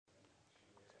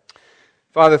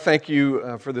Father, thank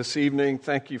you for this evening.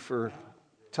 Thank you for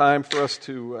time for us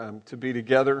to be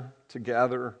together, to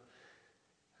gather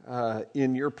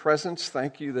in your presence.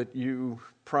 Thank you that you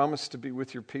promise to be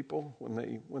with your people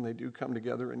when they do come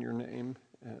together in your name.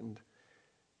 And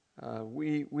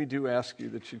we do ask you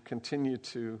that you continue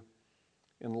to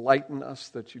enlighten us,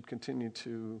 that you continue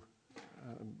to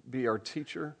be our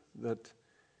teacher, that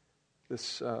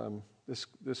this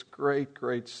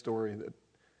great story that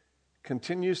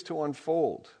continues to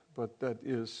unfold, but that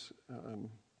is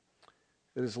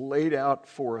laid out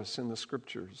for us in the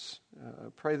Scriptures.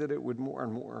 Pray that it would more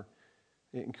and more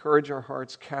encourage our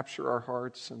hearts, capture our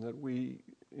hearts, and that we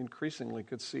increasingly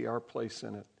could see our place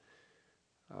in it.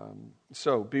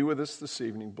 So be with us this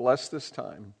evening. Bless this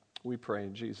time, we pray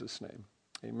in Jesus' name.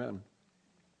 Amen.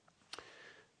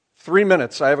 3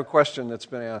 minutes. I have a question that's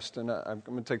been asked, and I'm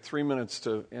going to take 3 minutes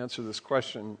to answer this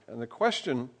question. And the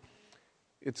question,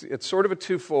 it's sort of a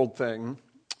twofold thing.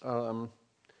 The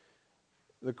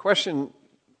question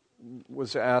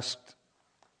was asked,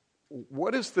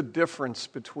 what is the difference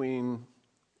between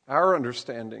our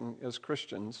understanding as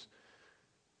Christians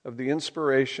of the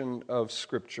inspiration of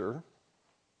Scripture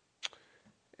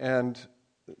and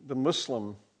the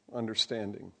Muslim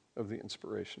understanding of the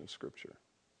inspiration of Scripture?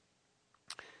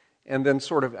 And then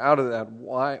sort of out of that,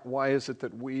 why is it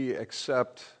that we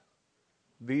accept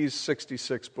these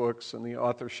 66 books and the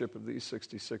authorship of these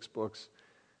 66 books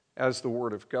as the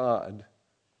Word of God,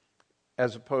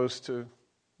 as opposed to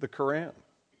the Quran?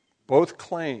 Both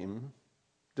claim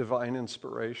divine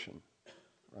inspiration,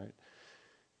 right?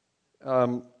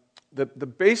 The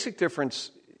basic difference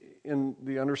in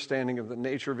the understanding of the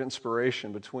nature of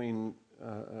inspiration between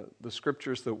the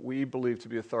Scriptures that we believe to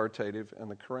be authoritative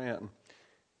and the Quran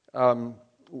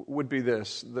would be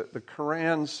this. The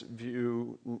Quran's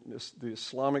view, the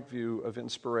Islamic view of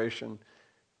inspiration,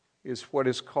 is what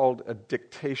is called a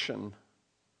dictation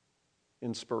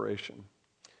inspiration.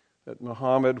 That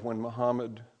when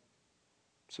Muhammad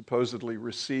supposedly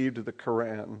received the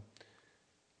Quran,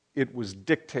 it was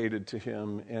dictated to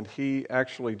him, and he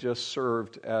actually just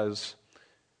served as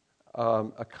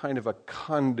a kind of a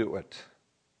conduit,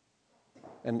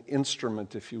 an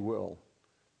instrument, if you will,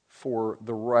 for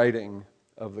the writing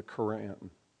of the Quran.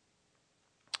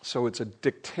 So it's a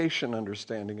dictation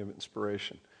understanding of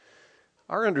inspiration.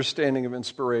 Our understanding of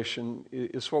inspiration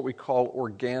is what we call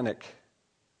organic,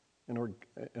 an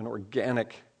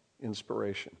organic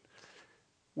inspiration,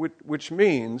 which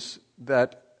means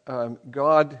that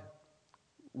God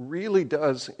really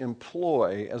does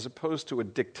employ, as opposed to a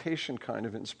dictation kind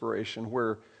of inspiration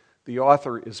where the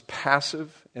author is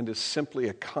passive and is simply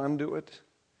a conduit.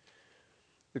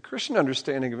 The Christian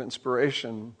understanding of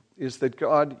inspiration is that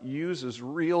God uses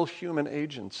real human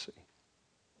agency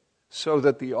so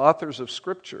that the authors of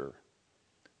Scripture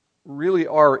really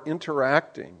are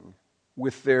interacting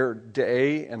with their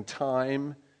day and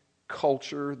time,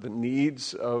 culture, the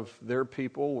needs of their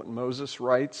people. When Moses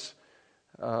writes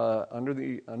under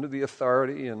the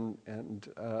authority and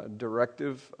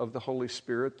directive of the Holy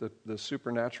Spirit, the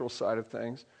supernatural side of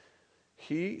things,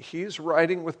 he's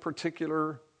writing with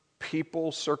particular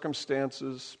people,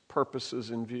 circumstances, purposes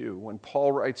in view. When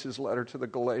Paul writes his letter to the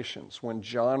Galatians, when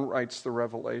John writes the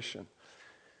Revelation,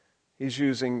 he's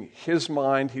using his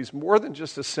mind. He's more than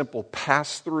just a simple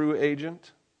pass-through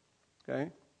agent.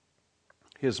 Okay?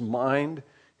 His mind,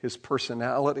 his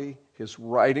personality, his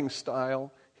writing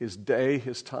style, his day,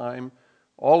 his time,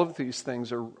 all of these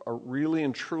things are really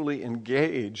and truly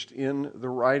engaged in the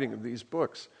writing of these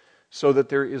books so that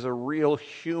there is a real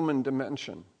human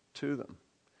dimension to them.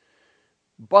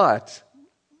 But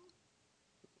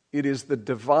it is the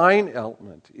divine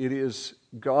element, it is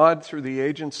God through the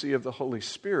agency of the Holy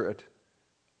Spirit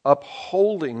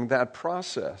upholding that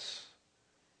process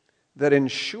that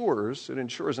ensures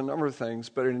a number of things,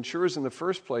 but it ensures in the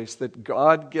first place that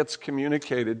God gets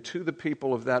communicated to the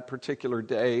people of that particular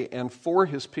day and for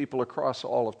His people across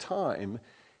all of time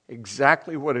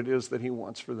exactly what it is that He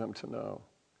wants for them to know,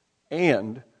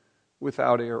 and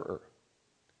without error.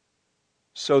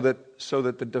 So that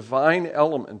the divine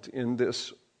element in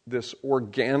this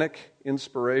organic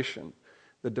inspiration,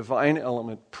 the divine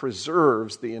element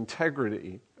preserves the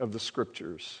integrity of the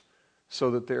Scriptures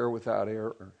so that they are without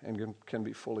error and can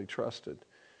be fully trusted.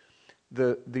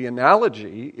 The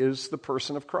analogy is the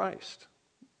person of Christ.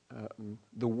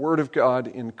 The Word of God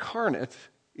incarnate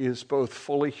is both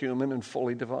fully human and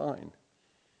fully divine.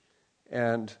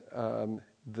 And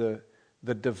the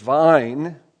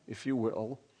divine, if you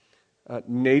will,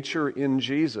 nature in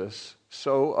Jesus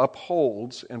so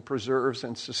upholds and preserves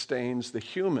and sustains the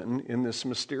human in this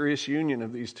mysterious union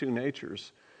of these two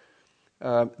natures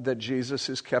that Jesus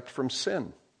is kept from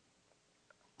sin.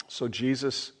 So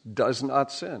Jesus does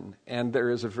not sin, and there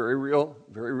is a very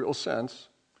real sense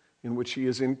in which he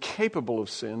is incapable of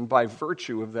sin by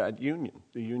virtue of that union,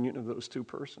 the union of those two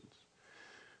persons.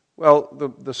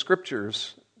 Well, the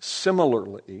Scriptures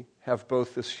similarly have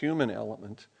both this human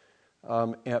element,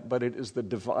 but it is the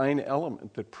divine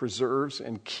element that preserves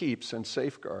and keeps and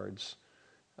safeguards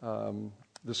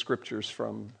the Scriptures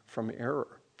from error.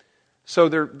 So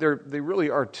they really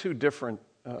are two different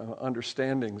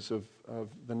understandings of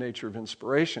the nature of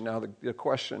inspiration. Now, the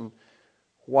question,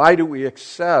 why do we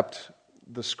accept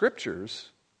the Scriptures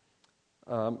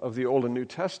of the Old and New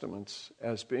Testaments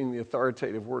as being the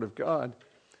authoritative Word of God?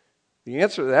 The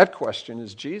answer to that question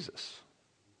is Jesus.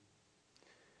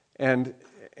 And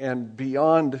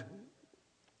beyond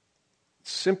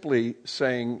simply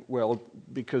saying, well,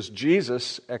 because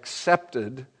Jesus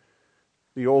accepted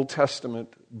the Old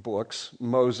Testament books,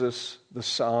 Moses, the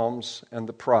Psalms, and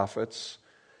the prophets,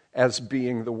 as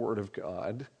being the Word of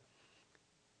God,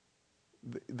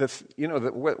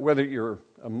 whether you're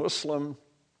a Muslim,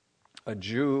 a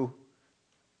Jew,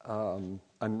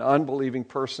 a non-believing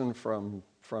person from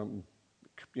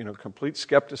complete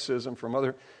skepticism from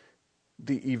other,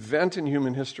 the event in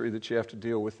human history that you have to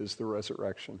deal with is the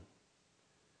resurrection.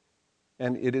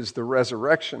 And it is the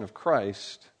resurrection of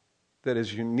Christ that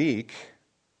is unique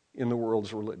in the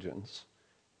world's religions,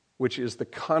 which is the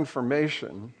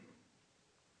confirmation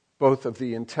both of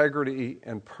the integrity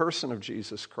and person of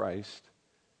Jesus Christ,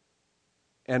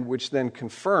 and which then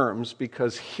confirms,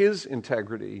 because his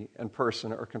integrity and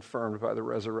person are confirmed by the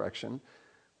resurrection,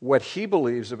 what he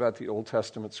believes about the Old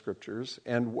Testament Scriptures,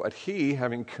 and what he,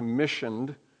 having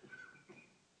commissioned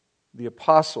the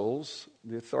apostles,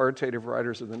 the authoritative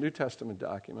writers of the New Testament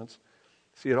documents,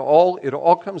 see, it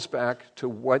all comes back to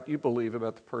what you believe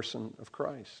about the person of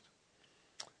Christ.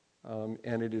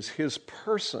 And it is his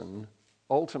person,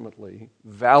 ultimately,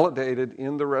 validated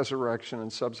in the resurrection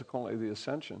and subsequently the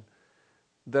ascension,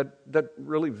 that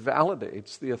really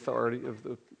validates the authority of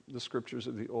the Scriptures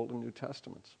of the Old and New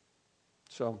Testaments.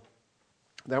 So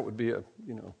that would be and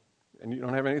you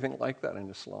don't have anything like that in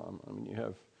Islam. I mean, you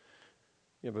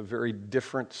have a very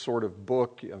different sort of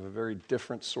book. You have a very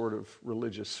different sort of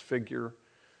religious figure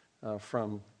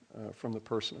from the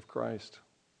person of Christ.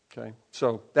 Okay,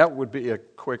 so that would be a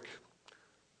quick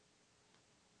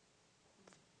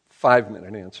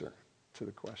 5-minute answer to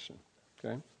the question.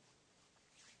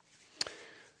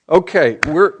 Okay,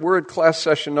 we're at class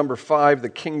session number 5, The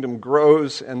Kingdom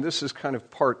Grows, and this is kind of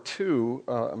part 2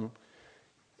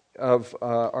 of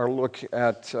our look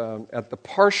at the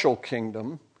partial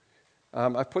kingdom.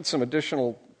 I put some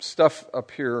additional stuff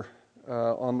up here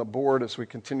on the board as we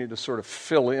continue to sort of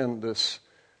fill in this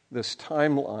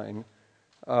timeline.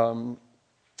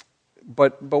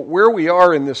 But where we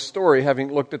are in this story,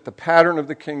 having looked at the pattern of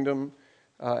the kingdom,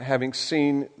 having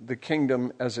seen the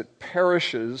kingdom as it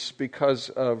perishes because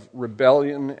of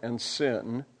rebellion and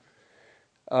sin,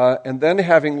 and then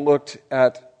having looked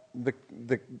at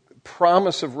the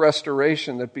promise of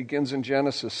restoration that begins in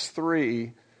Genesis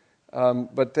 3,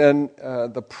 but then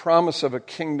the promise of a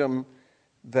kingdom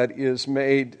that is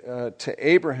made to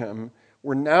Abraham,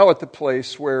 we're now at the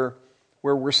place where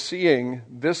we're seeing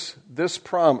this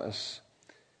promise,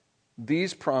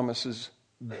 these promises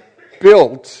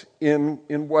built in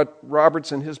what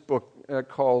Roberts in his book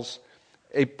calls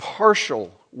a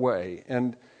partial way.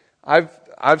 And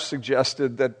I've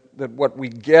suggested that what we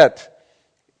get,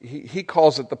 he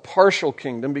calls it the partial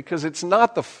kingdom, because it's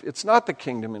not the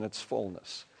kingdom in its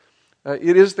fullness.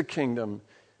 It is the kingdom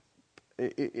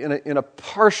in a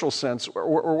partial sense,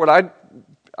 or what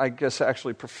I guess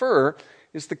actually prefer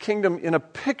is the kingdom in a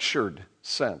pictured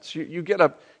sense. You get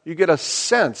a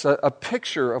sense, a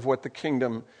picture of what the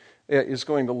kingdom is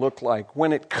going to look like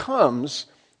when it comes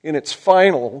in its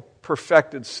final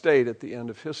perfected state at the end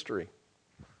of history.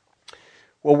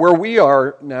 Well, where we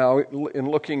are now in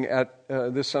looking at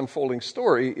this unfolding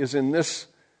story is in this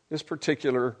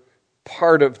particular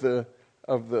part of the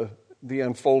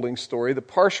unfolding story, the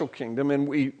partial kingdom, and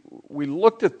we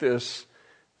looked at this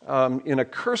in a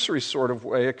cursory sort of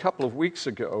way a couple of weeks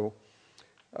ago,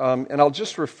 and I'll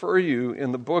just refer you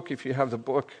in the book, if you have the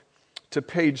book, to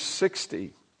page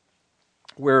 60,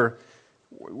 where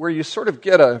you sort of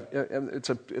get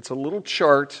it's a little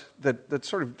chart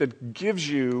that gives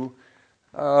you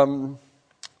in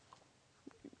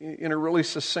a really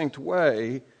succinct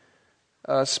way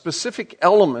specific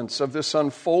elements of this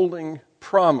unfolding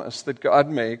promise that God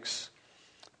makes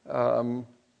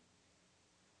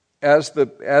as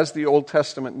the Old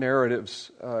Testament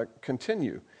narratives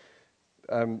continue.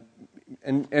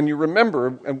 And you remember,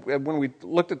 when we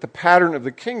looked at the pattern of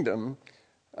the kingdom,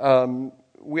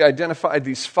 we identified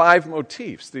these 5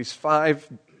 motifs, these 5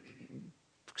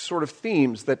 sort of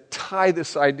themes that tie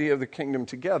this idea of the kingdom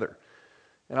together.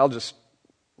 And I'll just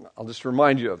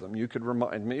remind you of them. You could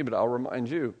remind me, but I'll remind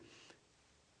you.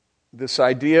 This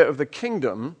idea of the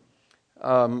kingdom,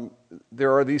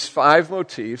 there are these 5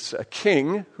 motifs: a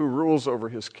king who rules over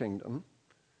his kingdom,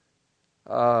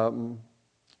 the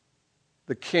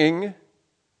king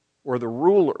or the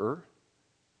ruler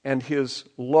and his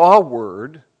law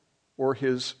word or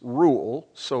his rule.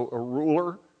 So a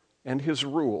ruler and his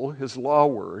rule, his law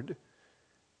word.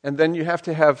 And then you have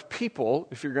to have people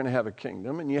if you're going to have a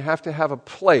kingdom, and you have to have a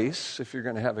place if you're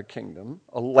going to have a kingdom,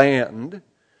 a land.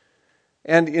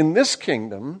 And in this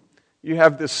kingdom, you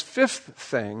have this 5th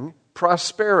thing,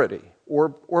 prosperity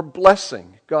or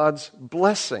blessing, God's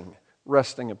blessing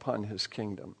resting upon his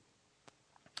kingdom.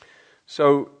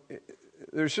 So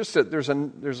there's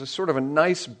a sort of a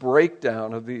nice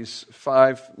breakdown of these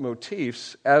 5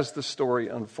 motifs as the story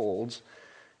unfolds.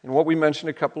 And what we mentioned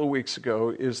a couple of weeks ago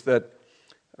is that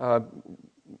the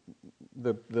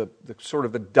sort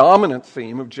of the dominant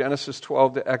theme of Genesis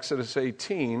 12 to Exodus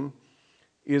 18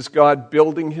 is God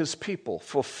building his people,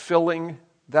 fulfilling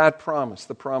that promise,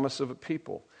 the promise of a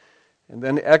people. And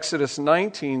then Exodus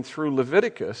 19 through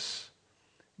Leviticus,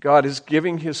 God is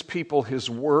giving his people his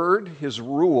word, his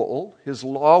rule, his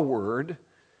law word,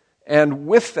 and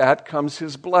with that comes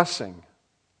his blessing.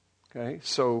 Okay,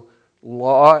 so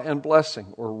law and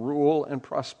blessing, or rule and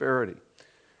prosperity.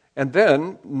 And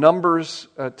then Numbers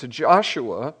to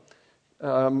Joshua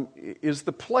is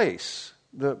the place,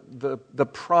 the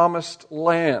promised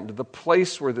land, the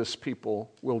place where this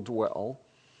people will dwell.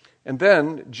 And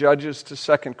then Judges to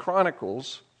 2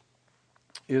 Chronicles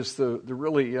is the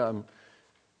really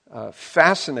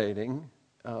fascinating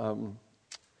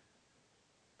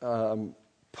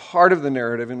part of the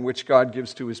narrative in which God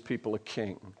gives to his people a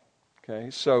king.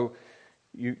 Okay, so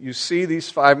you see these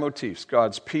 5 motifs: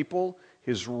 God's people,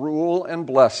 his rule and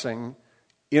blessing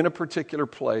in a particular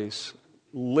place,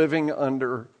 living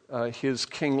under his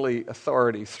kingly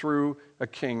authority through a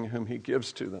king whom he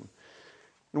gives to them.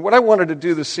 And what I wanted to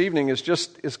do this evening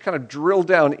is kind of drill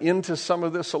down into some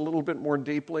of this a little bit more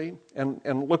deeply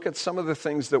and look at some of the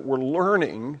things that we're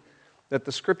learning that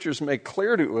the Scriptures make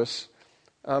clear to us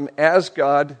as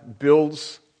God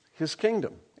builds his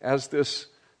kingdom, as this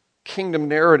kingdom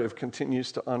narrative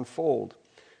continues to unfold.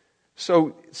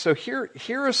 So here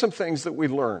are some things that we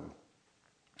learn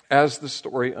as the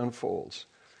story unfolds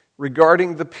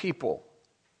regarding the people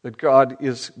that God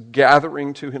is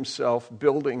gathering to himself,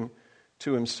 building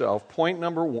to himself. Point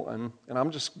number 1, and a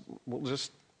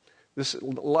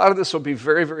lot of this will be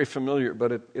very, very familiar,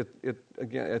 but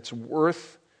again, it's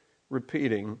worth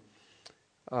repeating.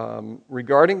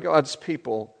 Regarding God's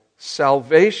people,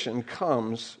 salvation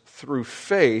comes through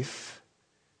faith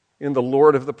in the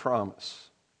Lord of the promise.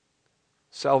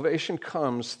 Salvation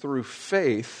comes through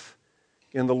faith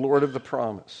in the Lord of the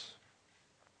promise.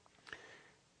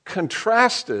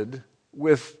 Contrasted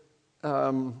with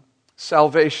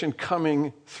salvation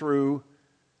coming through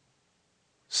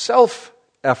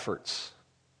self-efforts.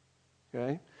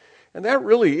 Okay? And that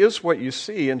really is what you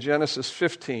see in Genesis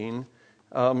 15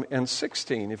 and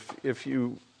 16. If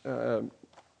you want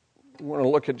to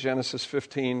look at Genesis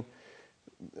 15,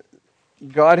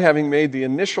 God having made the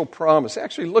initial promise.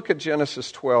 Actually, look at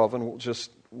Genesis 12, and we'll just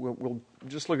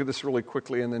look at this really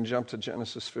quickly and then jump to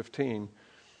Genesis 15.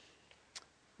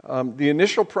 The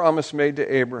initial promise made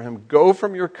to Abraham: go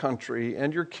from your country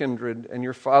and your kindred and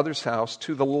your father's house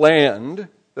to the land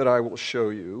that I will show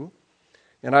you,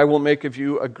 and I will make of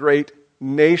you a great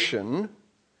nation,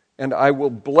 and I will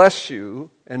bless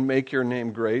you and make your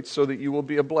name great so that you will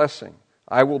be a blessing.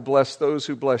 I will bless those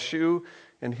who bless you,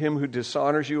 and him who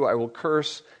dishonors you I will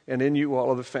curse, and in you all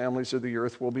of the families of the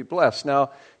earth will be blessed. Now,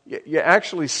 you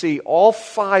actually see all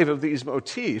 5 of these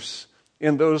motifs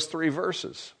in those 3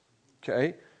 verses.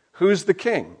 Okay? Who's the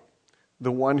king?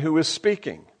 The one who is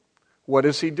speaking. What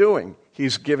is he doing?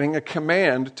 He's giving a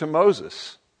command to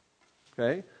Moses.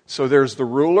 Okay? So there's the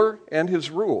ruler and his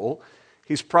rule.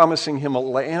 He's promising him a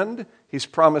land, he's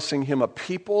promising him a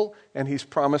people, and he's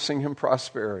promising him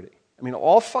prosperity. I mean,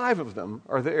 all 5 of them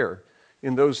are there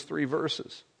in those 3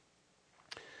 verses.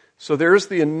 So there's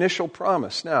the initial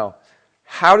promise. Now,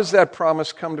 how does that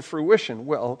promise come to fruition?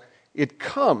 Well, it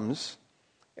comes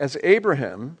as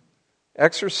Abraham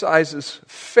exercises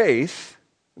faith.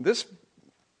 This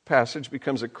passage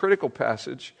becomes a critical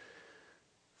passage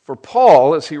for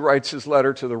Paul as he writes his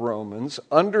letter to the Romans,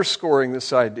 underscoring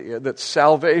this idea that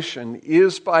salvation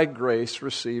is by grace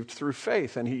received through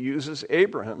faith. And he uses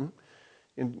Abraham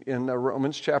in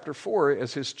Romans chapter 4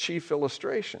 as his chief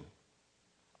illustration.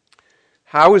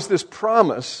 How is this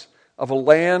promise of a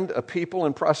land, a people,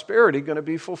 and prosperity going to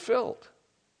be fulfilled?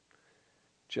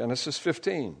 Genesis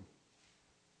 15.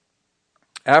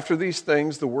 After these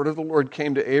things, the word of the Lord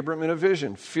came to Abram in a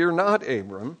vision. Fear not,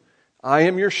 Abram, I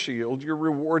am your shield, your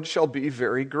reward shall be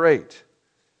very great.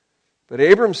 But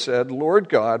Abram said, Lord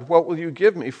God, what will you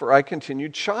give me, for I continue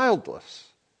childless?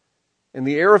 And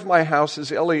the heir of my house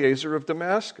is Eliezer of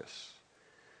Damascus.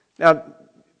 Now,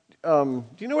 do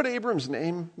you know what Abram's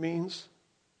name means?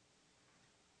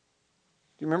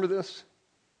 Do you remember this?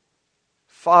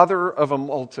 Father of a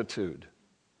multitude.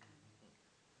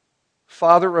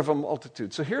 Father of a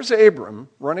multitude. So here's Abram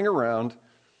running around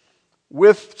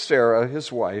with Sarah,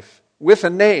 his wife, with a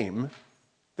name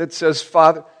that says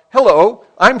Father. Hello,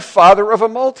 I'm father of a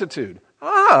multitude.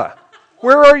 Ah,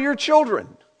 where are your children?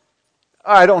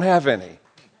 I don't have any.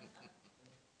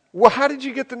 Well, how did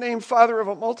you get the name father of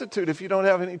a multitude if you don't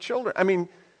have any children? I mean,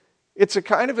 it's a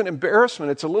kind of an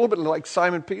embarrassment. It's a little bit like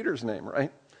Simon Peter's name,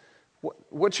 right?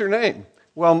 What's your name?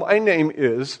 Well, my name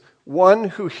is one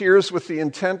who hears with the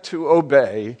intent to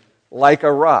obey like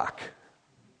a rock.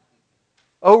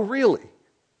 Oh, really?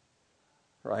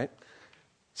 Right?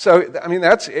 So, I mean,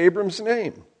 that's Abram's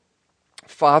name.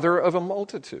 Father of a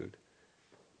multitude.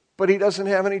 But he doesn't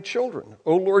have any children.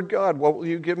 O Lord God, what will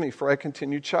you give me, for I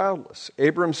continue childless?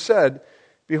 Abram said,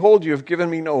 Behold, you have given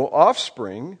me no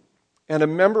offspring, and a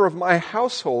member of my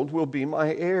household will be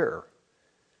my heir.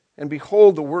 And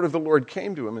behold, the word of the Lord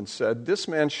came to him and said, This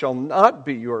man shall not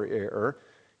be your heir,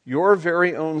 your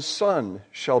very own son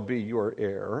shall be your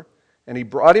heir. And he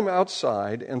brought him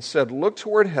outside and said, Look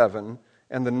toward heaven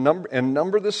and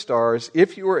number the stars,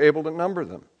 if you are able to number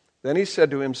them. Then he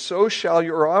said to him, So shall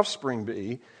your offspring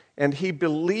be. And he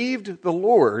believed the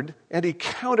Lord, and he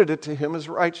counted it to him as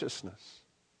righteousness.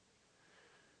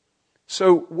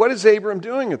 So what is Abram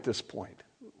doing at this point?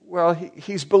 Well,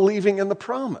 he's believing in the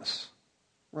promise,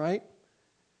 right?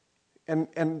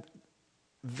 And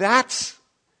that's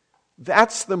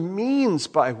the means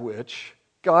by which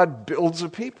God builds a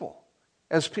people.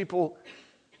 As people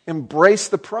embrace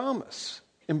the promise,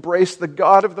 embrace the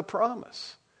God of the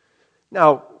promise.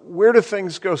 Now, where do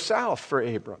things go south for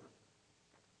Abram?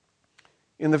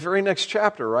 In the very next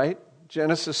chapter, right?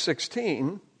 Genesis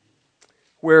 16,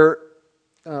 where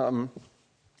some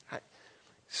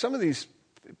of these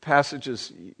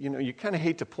passages, you kind of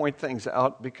hate to point things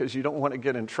out because you don't want to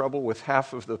get in trouble with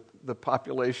half of the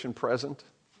population present,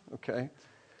 okay?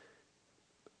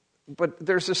 But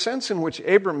there's a sense in which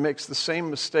Abram makes the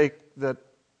same mistake that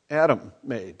Adam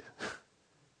made.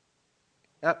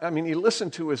 I mean, he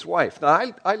listened to his wife. Now,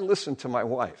 I listen to my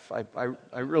wife.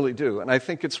 I really do. And I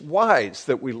think it's wise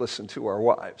that we listen to our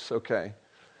wives, okay?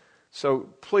 So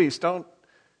please, don't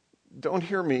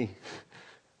hear me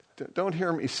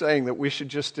saying that we should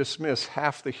just dismiss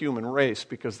half the human race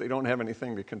because they don't have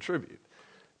anything to contribute.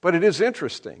 But it is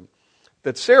interesting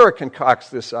that Sarah concocts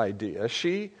this idea.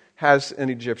 She has an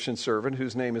Egyptian servant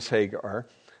whose name is Hagar.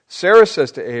 Sarah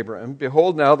says to Abraham,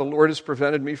 Behold, now the Lord has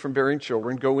prevented me from bearing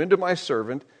children. Go into my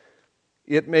servant.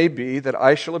 It may be that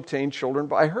I shall obtain children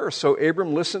by her. So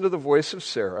Abram listened to the voice of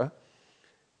Sarah,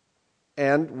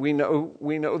 and we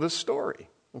know the story.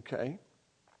 Okay.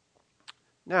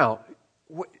 Now,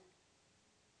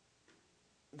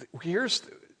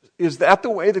 is that the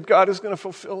way that God is going to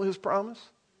fulfill His promise?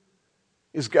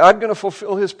 Is God going to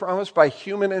fulfill His promise by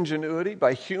human ingenuity,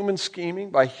 by human scheming,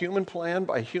 by human plan,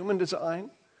 by human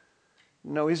design?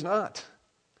 No, He's not.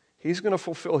 He's going to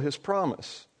fulfill His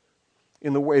promise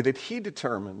in the way that He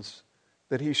determines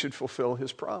that He should fulfill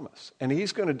His promise. And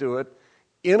He's going to do it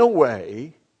in a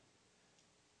way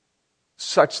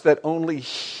such that only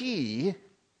He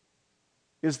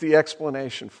is the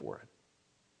explanation for it.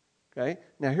 Okay?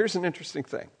 Now, here's an interesting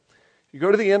thing. You go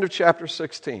to the end of chapter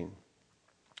 16,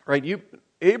 right?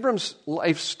 Abram's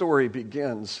life story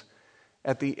begins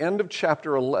at the end of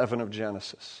chapter 11 of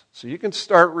Genesis. So you can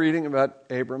start reading about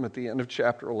Abram at the end of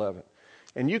chapter 11.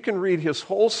 And you can read his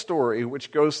whole story,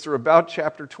 which goes through about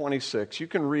chapter 26. You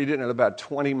can read it in about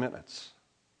 20 minutes.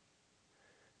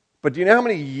 But do you know how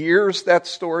many years that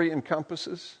story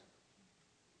encompasses?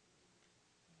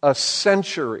 A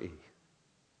century.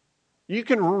 You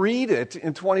can read it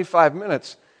in 25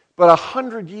 minutes, but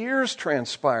 100 years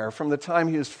transpire from the time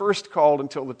he is first called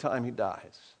until the time he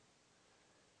dies.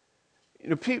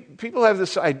 People have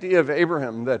this idea of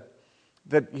Abraham that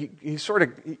he sort of,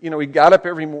 he got up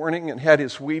every morning and had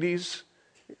his Wheaties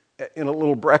in a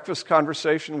little breakfast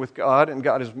conversation with God and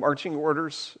got his marching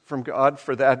orders from God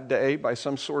for that day by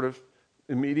some sort of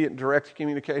immediate and direct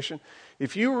communication.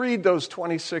 If you read those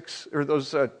 26 or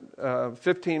those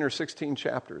 15 or 16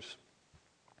 chapters,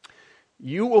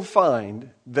 you will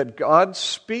find that God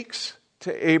speaks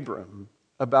to Abram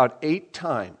about 8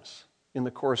 times in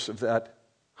the course of that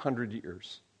 100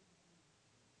 years.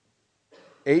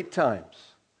 8 times.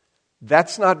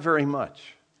 That's not very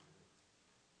much.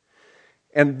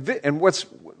 And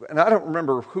I don't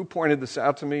remember who pointed this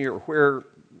out to me or where,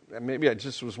 maybe I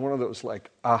just was one of those like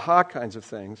aha kinds of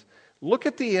things. Look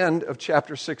at the end of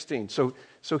chapter 16. So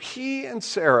he and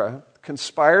Sarah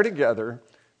conspire together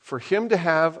for him to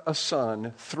have a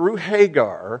son through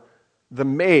Hagar, the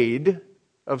maid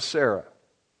of Sarah.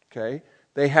 Okay?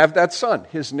 They have that son.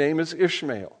 His name is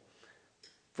Ishmael.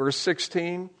 Verse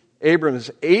 16, Abram is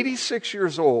 86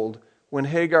 years old when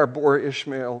Hagar bore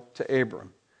Ishmael to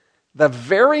Abram. The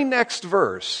very next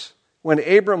verse, when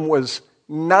Abram was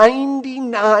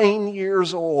 99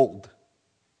 years old,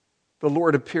 the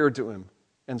Lord appeared to him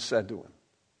and said to him,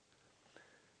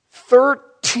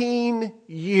 13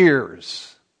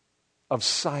 years of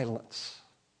silence.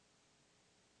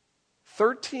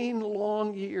 13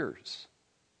 long years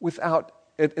without,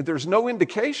 there's no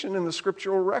indication in the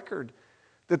scriptural record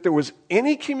that there was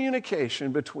any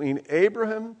communication between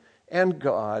Abraham and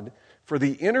God for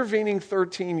the intervening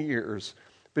 13 years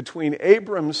between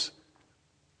Abram's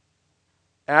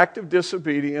act of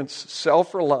disobedience,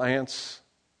 self-reliance.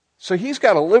 So he's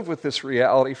got to live with this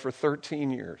reality for 13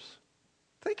 years.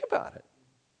 Think about it,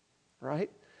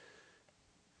 right?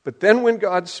 But then when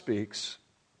God speaks,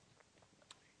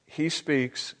 he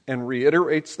speaks and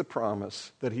reiterates the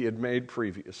promise that he had made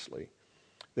previously,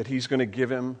 that he's going to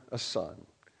give him a son.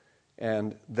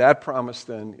 And that promise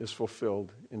then is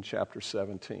fulfilled in chapter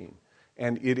 17.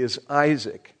 And it is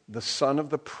Isaac, the son of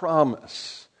the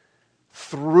promise,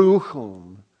 through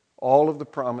whom all of the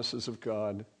promises of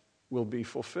God will be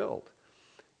fulfilled.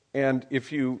 And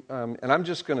if you, and I'm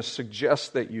just going to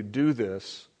suggest that you do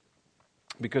this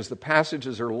because the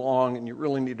passages are long and you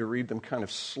really need to read them kind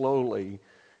of slowly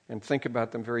and think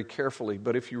about them very carefully.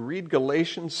 But if you read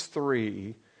Galatians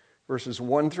 3, verses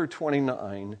 1 through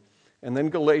 29, and then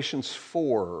Galatians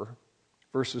 4,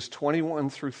 verses 21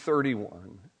 through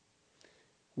 31,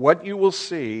 what you will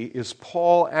see is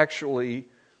Paul actually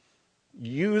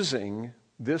using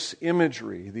this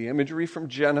imagery, the imagery from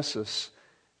Genesis,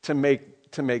 to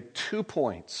make 2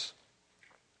 points.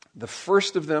 The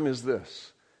first of them is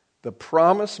this: the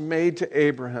promise made to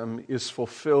Abraham is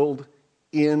fulfilled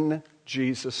in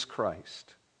Jesus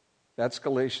Christ. That's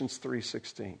Galatians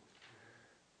 3:16.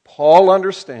 Paul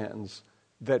understands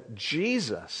that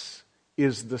Jesus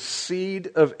is the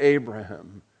seed of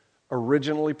Abraham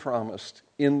originally promised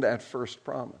in that first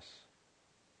promise.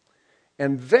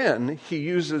 And then he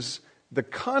uses the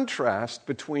contrast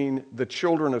between the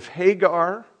children of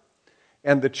Hagar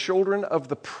and the children of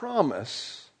the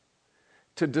promise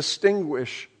to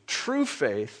distinguish true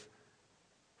faith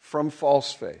from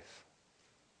false faith.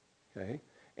 Okay?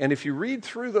 And if you read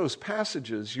through those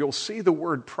passages, you'll see the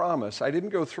word promise. I didn't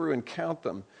go through and count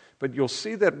them, but you'll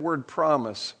see that word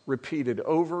promise repeated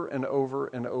over and over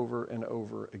and over and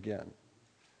over again.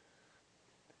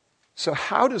 So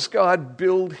how does God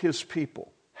build his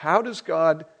people? How does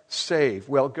God save?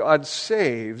 Well, God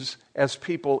saves as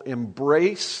people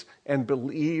embrace and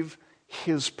believe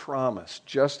his promise,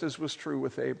 just as was true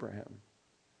with Abraham.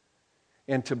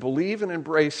 And to believe and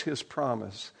embrace his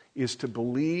promise is to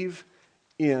believe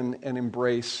in and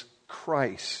embrace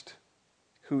Christ,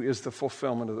 who is the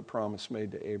fulfillment of the promise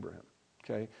made to Abraham.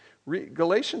 Okay,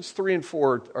 Galatians 3 and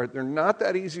 4 they're not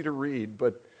that easy to read,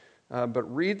 but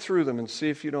read through them and see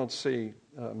if you don't see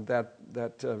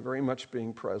that very much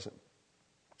being present.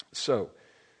 So,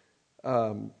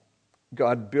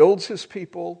 God builds his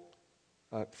people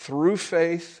through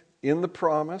faith in the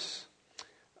promise.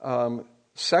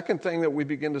 Second thing that we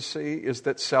begin to see is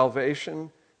that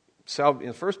salvation, in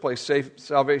the first place,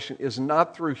 salvation is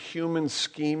not through human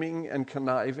scheming and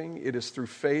conniving. It is through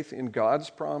faith in God's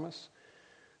promise.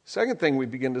 Second thing we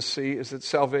begin to see is that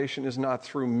salvation is not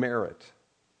through merit.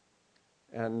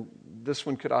 And this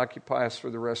one could occupy us for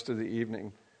the rest of the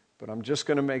evening. But I'm just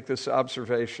going to make this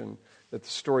observation that the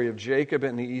story of Jacob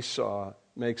and Esau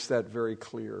makes that very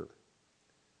clear.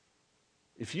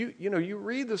 If you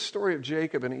read the story of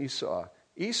Jacob and Esau,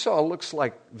 Esau looks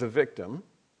like the victim,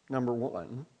 number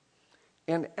one.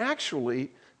 And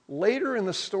actually, later in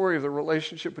the story of the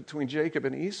relationship between Jacob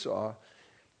and Esau,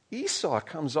 Esau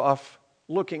comes off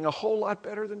looking a whole lot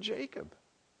better than Jacob.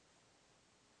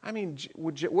 I mean,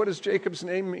 what does Jacob's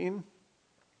name mean?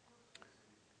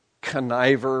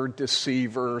 Conniver,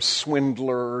 deceiver,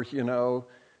 swindler,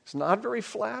 It's not very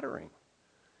flattering.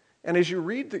 And as you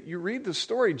read the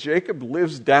story, Jacob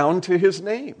lives down to his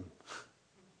name.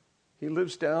 He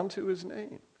lives down to his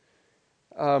name.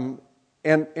 And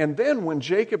then when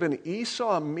Jacob and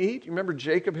Esau meet, you remember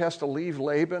Jacob has to leave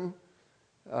Laban,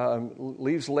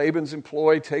 leaves Laban's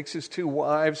employ, takes his 2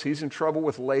 wives. He's in trouble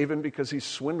with Laban because he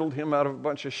swindled him out of a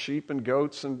bunch of sheep and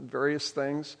goats and various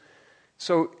things.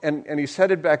 So, and he's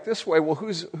headed back this way. Well,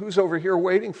 who's over here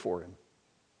waiting for him?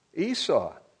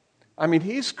 Esau. I mean,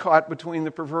 he's caught between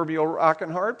the proverbial rock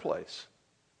and hard place.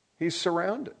 He's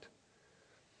surrounded.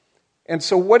 And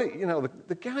so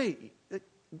the guy,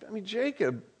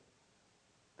 Jacob,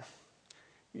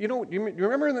 you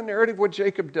remember in the narrative what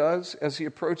Jacob does as he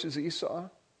approaches Esau?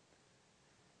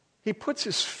 He puts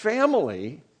his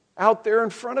family out there in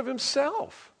front of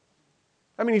himself.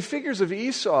 I mean, he figures if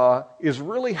Esau is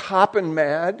really hopping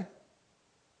mad,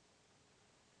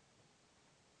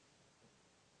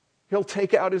 he'll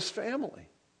take out his family.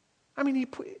 I mean,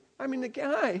 the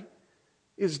guy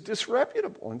is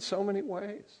disreputable in so many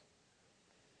ways.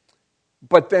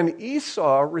 But then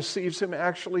Esau receives him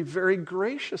actually very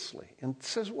graciously and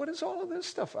says, what is all of this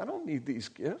stuff? I don't need these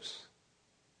gifts,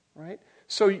 right?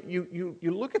 So you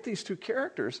look at these 2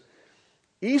 characters.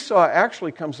 Esau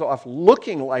actually comes off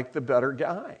looking like the better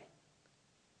guy.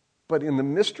 But in the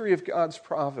mystery of God's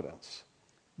providence,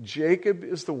 Jacob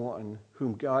is the one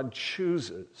whom God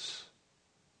chooses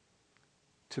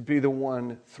to be the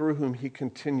one through whom he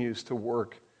continues to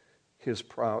work his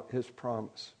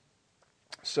promise.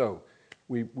 So,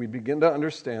 we begin to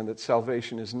understand that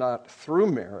salvation is not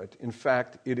through merit. In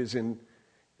fact, it is in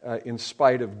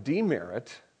spite of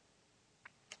demerit,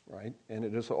 right? And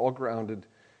it is all grounded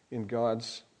in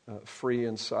God's free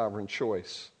and sovereign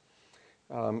choice.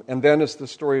 And then as the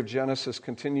story of Genesis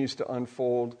continues to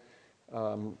unfold,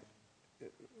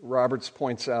 Roberts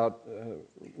points out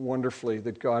wonderfully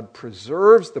that God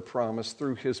preserves the promise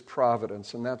through his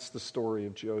providence, and that's the story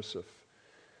of Joseph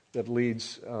that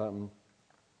leads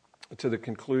to the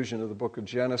conclusion of the book of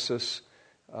Genesis,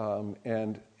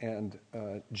 and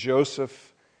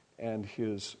Joseph and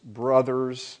his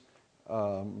brothers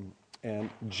and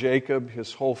Jacob,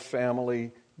 his whole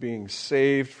family, being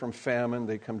saved from famine.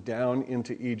 They come down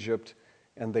into Egypt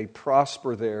and they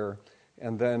prosper there.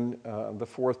 And then the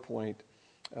 4th point,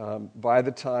 by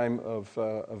the time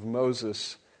of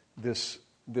Moses, this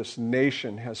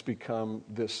nation has become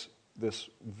this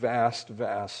vast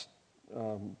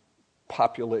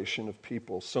population of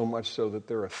people, so much so that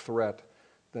they're a threat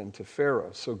then to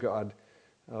Pharaoh. So God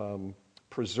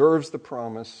preserves the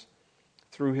promise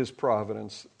through his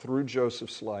providence, through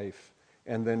Joseph's life,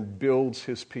 and then builds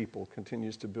his people,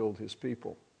 continues to build his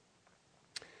people.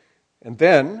 And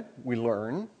then we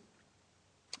learn,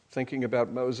 thinking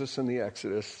about Moses and the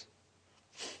Exodus,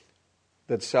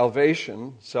 that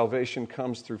salvation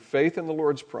comes through faith in the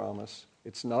Lord's promise.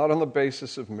 It's not on the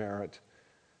basis of merit.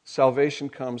 Salvation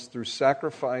comes through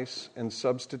sacrifice and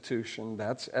substitution.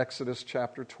 That's Exodus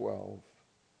chapter 12,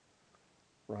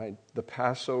 right? The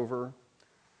Passover,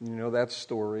 you know that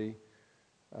story.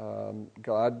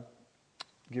 God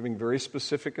giving very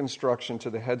specific instruction to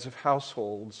the heads of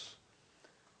households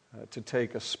to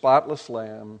take a spotless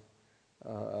lamb,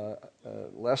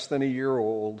 less than a year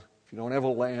old. If you don't have a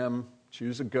lamb,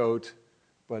 choose a goat,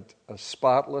 but a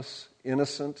spotless,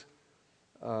 innocent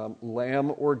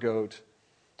lamb or goat.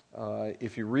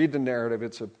 If you read the narrative,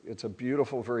 it's a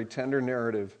beautiful, very tender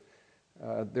narrative.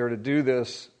 They're to do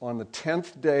this on the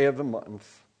 10th day of the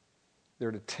month.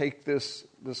 They're to take this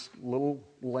little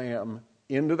lamb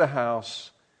into the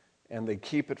house, and they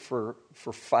keep it for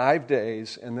 5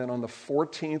 days, and then on the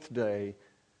 14th day,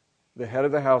 the head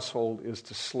of the household is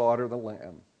to slaughter the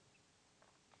lamb.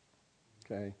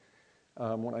 Okay?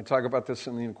 When I talk about this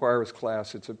in the Inquirer's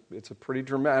class, it's a pretty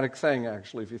dramatic thing,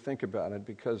 actually, if you think about it,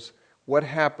 because what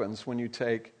happens when you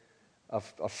take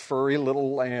a furry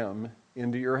little lamb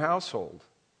into your household?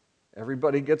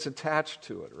 Everybody gets attached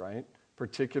to it, right?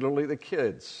 Particularly the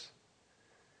kids.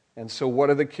 And so what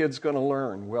are the kids going to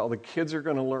learn? Well, the kids are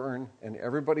going to learn, and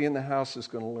everybody in the house is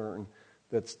going to learn,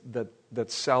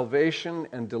 that salvation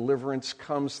and deliverance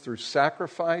comes through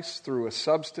sacrifice, through a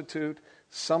substitute.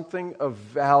 Something of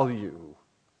value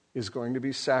is going to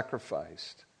be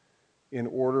sacrificed in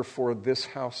order for this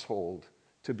household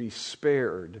to be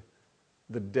spared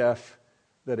the death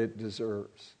that it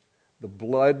deserves. The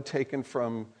blood taken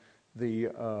from the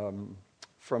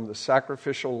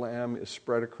sacrificial lamb is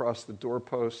spread across the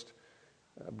doorposts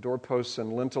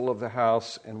and lintel of the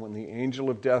house, and when the angel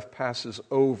of death pass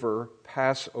over,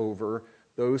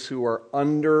 those who are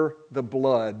under the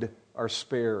blood are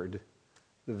spared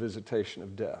the visitation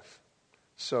of death.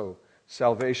 So,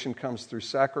 salvation comes through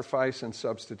sacrifice and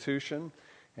substitution.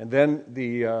 And then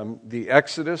the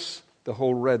Exodus, the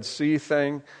whole Red Sea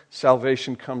thing,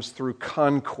 salvation comes through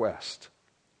conquest.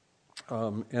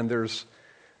 And there's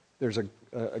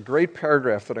a great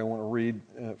paragraph that I want to read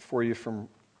for you from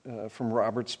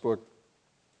Robert's book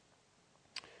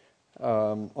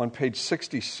on page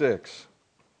 66.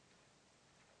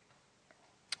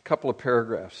 A couple of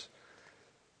paragraphs.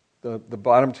 The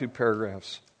bottom two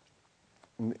paragraphs.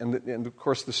 And of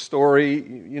course the story,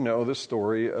 the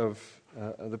story of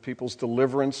the people's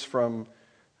deliverance from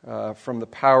the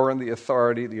power and the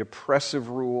authority, the oppressive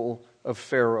rule of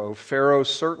Pharaoh. Pharaoh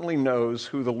certainly knows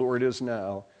who the Lord is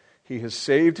now. He has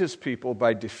saved his people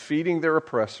by defeating their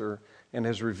oppressor and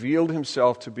has revealed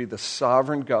himself to be the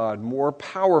sovereign God, more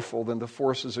powerful than the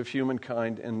forces of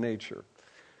humankind and nature.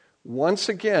 Once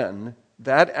again,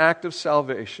 that act of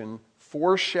salvation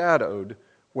foreshadowed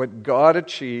what God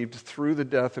achieved through the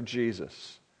death of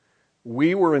Jesus.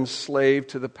 We were enslaved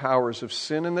to the powers of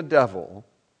sin and the devil,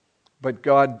 but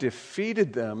God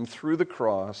defeated them through the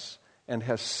cross and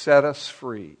has set us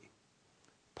free.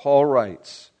 Paul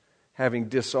writes, having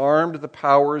disarmed the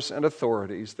powers and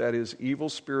authorities, that is, evil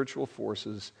spiritual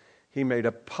forces, he made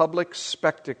a public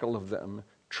spectacle of them,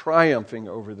 triumphing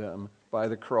over them by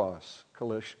the cross.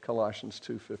 Colossians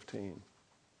 2:15.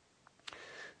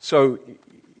 So,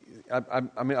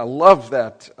 I love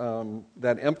that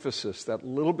emphasis, that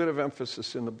little bit of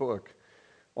emphasis in the book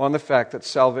on the fact that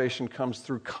salvation comes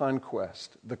through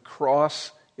conquest. The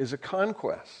cross is a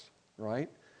conquest, right?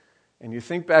 And you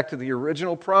think back to the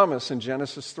original promise in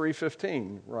Genesis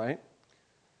 3:15, right?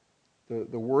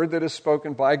 The word that is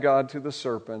spoken by God to the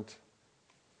serpent.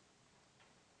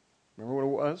 Remember what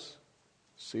it was?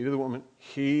 Seed of the woman.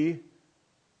 He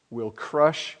will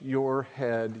crush your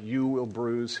head, you will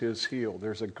bruise his heel.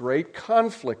 There's a great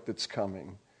conflict that's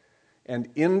coming. And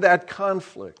in that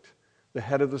conflict, the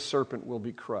head of the serpent will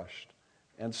be crushed.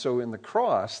 And so in the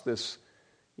cross, this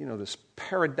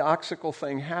paradoxical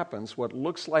thing happens. What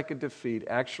looks like a defeat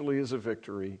actually is a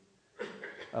victory.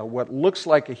 What looks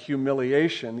like a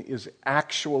humiliation is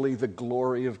actually the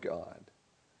glory of God.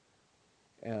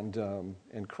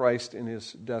 And Christ, in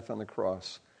his death on the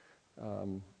cross,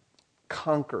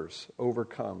 conquers,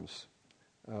 overcomes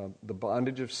the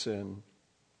bondage of sin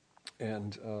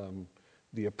and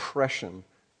the oppression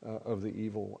of the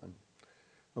evil one.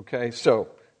 Okay, so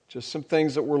just some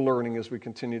things that we're learning as we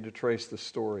continue to trace the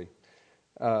story.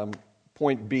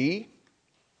 Point B,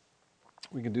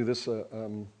 we can do this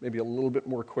maybe a little bit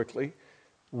more quickly.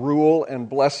 Rule and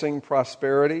blessing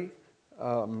prosperity.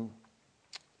 Again,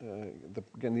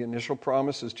 the initial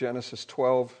promise is Genesis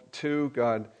 12:2.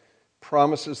 God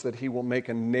promises that he will make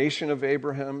a nation of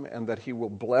Abraham and that he will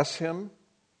bless him.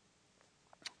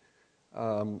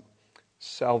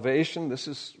 Salvation,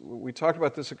 we talked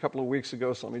about this a couple of weeks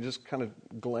ago, so let me just kind of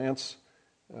glance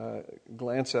at it.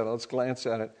 Let's glance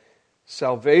at it.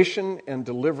 Salvation and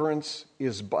deliverance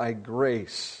is by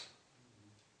grace,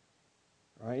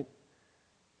 right?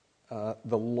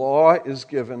 The law is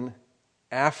given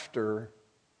after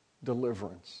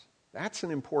deliverance. That's an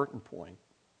important point.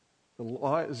 The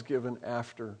law is given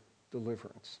after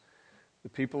deliverance. The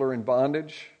people are in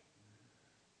bondage.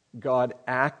 God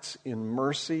acts in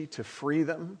mercy to free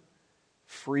them,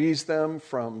 frees them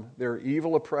from their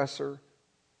evil oppressor,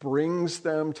 brings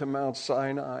them to Mount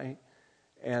Sinai.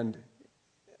 And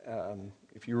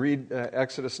if you read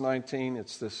Exodus 19,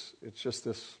 it's just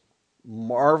this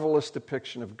marvelous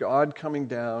depiction of God coming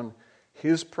down,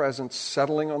 his presence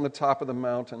settling on the top of the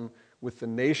mountain with the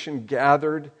nation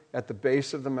gathered at the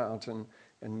base of the mountain,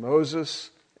 and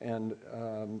Moses and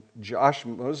Aaron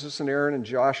and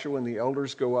Joshua and the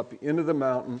elders go up into the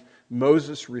mountain.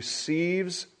 Moses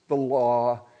receives the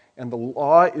law, and the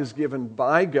law is given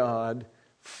by God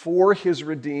for his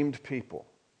redeemed people.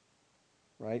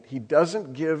 Right? He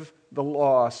doesn't give the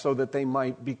law so that they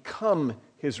might become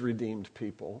his redeemed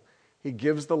people. He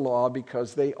gives the law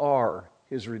because they are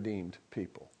his redeemed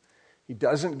people. He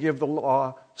doesn't give the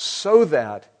law so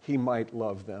that he might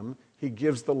love them. He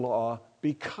gives the law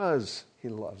because he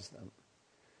loves them.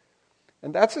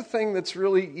 And that's a thing that's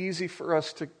really easy for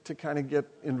us to kind of get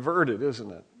inverted,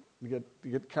 isn't it? You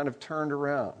get kind of turned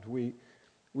around.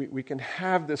 We can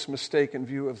have this mistaken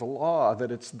view of the law,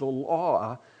 that it's the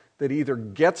law that either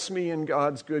gets me in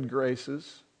God's good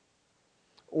graces,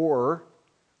 or,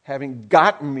 having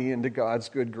gotten me into God's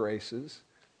good graces,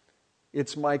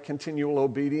 it's my continual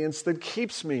obedience that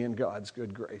keeps me in God's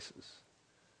good graces.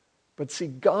 But see,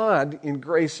 God, in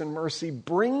grace and mercy,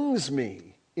 brings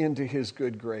me into his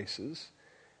good graces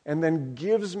and then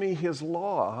gives me his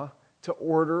law to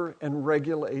order and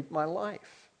regulate my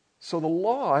life. So the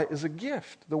law is a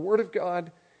gift. The Word of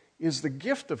God is the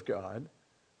gift of God,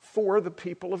 for the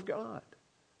people of God,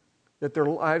 that their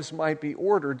lives might be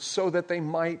ordered so that they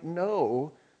might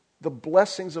know the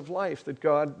blessings of life that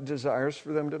God desires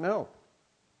for them to know.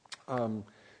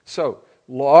 So,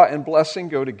 law and blessing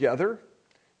go together.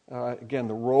 Again,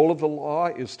 the role of the law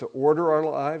is to order our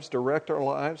lives, direct our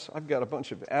lives. I've got a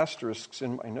bunch of asterisks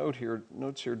in my notes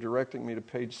here directing me to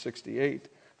page 68,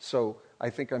 so I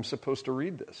think I'm supposed to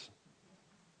read this.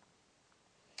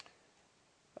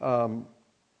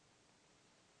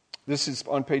 This is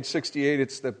on page 68.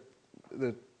 It's the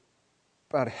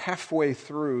about halfway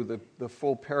through the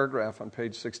full paragraph on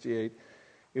page 68.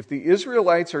 If the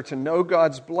Israelites are to know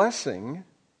God's blessing,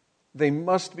 they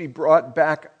must be brought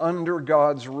back under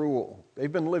God's rule.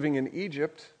 They've been living in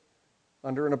Egypt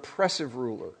under an oppressive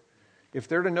ruler. If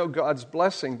they're to know God's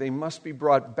blessing, they must be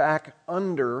brought back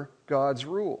under God's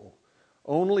rule.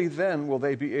 Only then will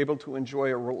they be able to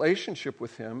enjoy a relationship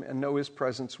with Him and know His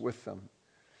presence with them.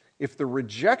 If the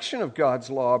rejection of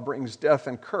God's law brings death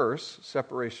and curse,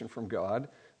 separation from God,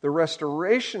 the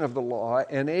restoration of the law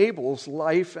enables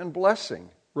life and blessing,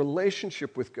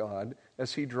 relationship with God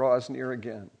as He draws near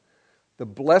again. The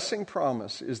blessing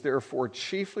promise is therefore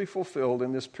chiefly fulfilled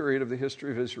in this period of the history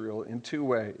of Israel in two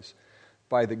ways: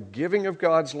 by the giving of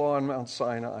God's law on Mount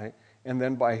Sinai, and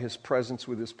then by His presence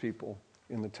with His people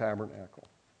in the tabernacle.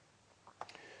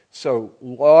 So,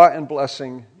 law and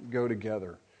blessing go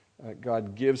together.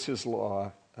 God gives His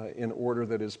law in order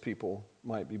that His people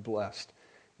might be blessed.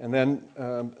 And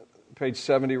then, page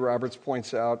 70, Roberts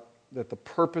points out that the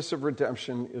purpose of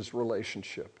redemption is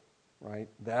relationship, right?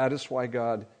 That is why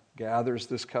God gathers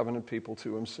this covenant people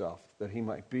to Himself, that He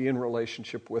might be in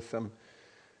relationship with them.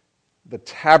 The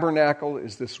tabernacle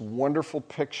is this wonderful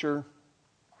picture,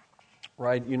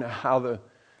 right? You know how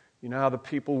the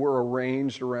people were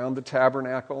arranged around the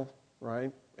tabernacle,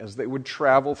 right? As they would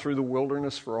travel through the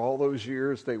wilderness for all those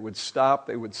years, they would stop,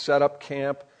 they would set up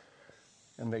camp,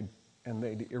 and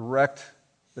they'd erect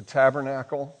the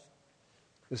tabernacle.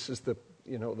 This is the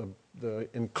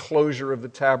enclosure of the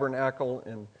tabernacle,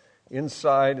 and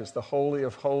inside is the Holy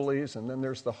of Holies, and then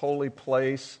there's the holy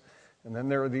place, and then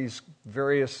there are these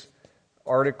various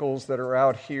articles that are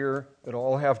out here that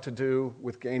all have to do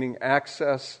with gaining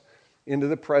access into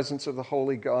the presence of the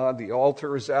holy God. The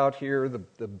altar is out here,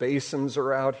 the basins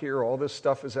are out here, all this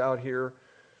stuff is out here.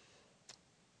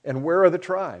 And where are the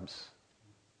tribes?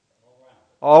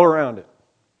 All around it.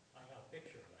 I have a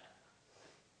picture of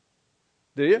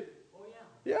that. Do you? Oh,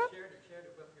 yeah. Yeah? Shared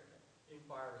it with your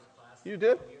Inquire's class. You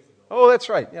did? A couple years ago. Oh, that's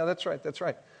right. Yeah, that's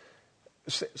right.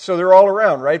 So they're all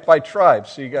around, right, by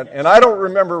tribes. So you got, and I don't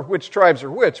remember which tribes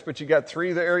are which, but you got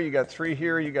 3 there, you got 3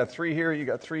 here, you got 3 here, you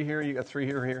got 3 here, you got 3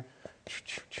 here.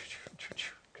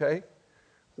 Okay?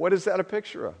 What is that a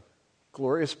picture of?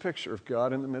 Glorious picture of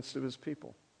God in the midst of His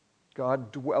people.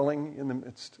 God dwelling in the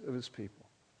midst of His people.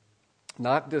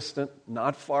 Not distant,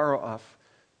 not far off,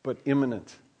 but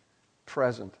imminent,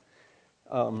 present.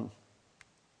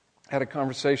 Had a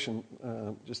conversation,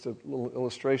 just a little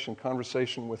illustration,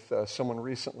 conversation with someone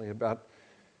recently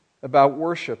about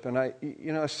worship, and I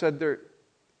said there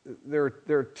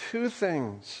are 2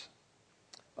 things,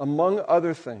 among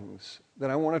other things, that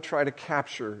I want to try to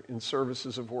capture in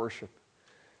services of worship,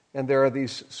 and there are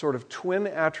these sort of twin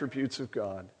attributes of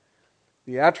God.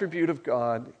 The attribute of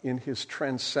God in His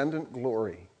transcendent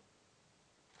glory,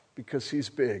 because He's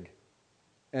big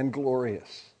and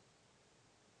glorious,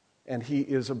 and He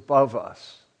is above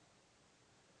us.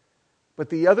 But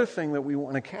the other thing that we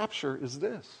want to capture is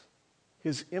this: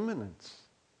 His immanence,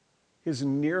 His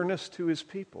nearness to His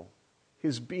people,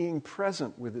 His being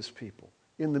present with His people,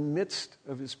 in the midst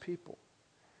of His people.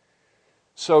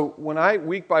 So when I,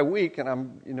 week by week,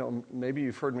 and maybe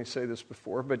you've heard me say this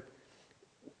before, but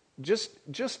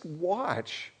just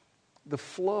watch the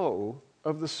flow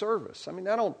of the service. I mean,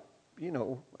 I don't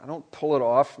pull it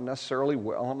off necessarily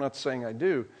well. I'm not saying I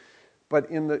do. But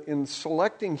in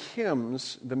selecting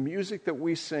hymns, the music that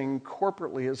we sing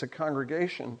corporately as a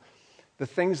congregation, the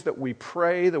things that we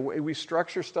pray, the way we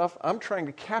structure stuff, I'm trying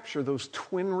to capture those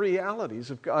twin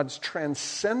realities of God's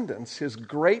transcendence, His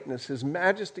greatness, His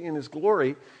majesty, and His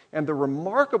glory, and the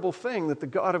remarkable thing that the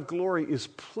God of glory is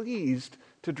pleased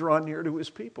to draw near to His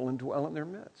people and dwell in their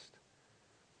midst.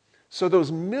 So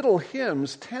those middle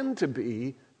hymns tend to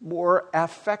be more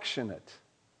affectionate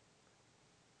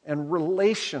and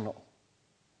relational.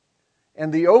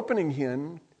 And the opening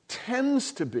hymn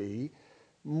tends to be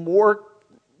more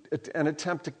an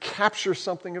attempt to capture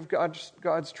something of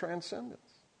God's transcendence.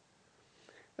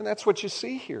 And that's what you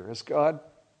see here as God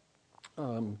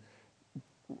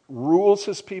rules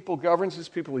His people, governs His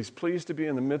people. He's pleased to be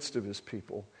in the midst of His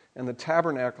people. And the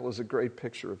tabernacle is a great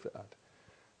picture of that.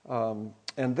 And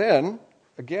then,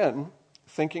 again,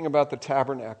 thinking about the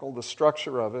tabernacle, the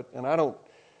structure of it, and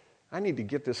I need to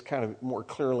get this kind of more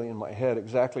clearly in my head,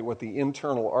 exactly what the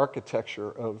internal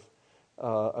architecture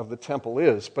of the temple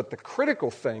is. But the critical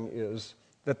thing is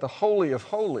that the Holy of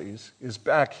Holies is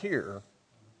back here,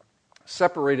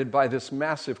 separated by this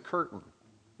massive curtain,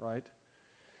 right?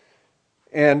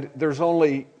 And there's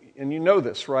only, and you know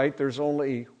this, right? There's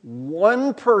only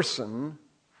one person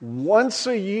once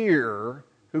a year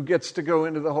who gets to go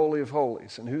into the Holy of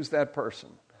Holies. And who's that person?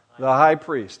 The high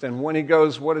priest. And when he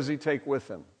goes, what does he take with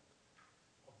him?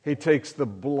 He takes the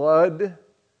blood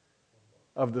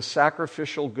of the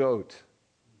sacrificial goat.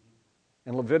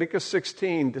 And Leviticus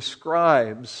 16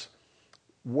 describes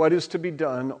what is to be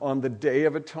done on the Day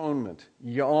of Atonement,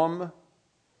 Yom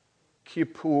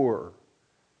Kippur.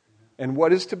 And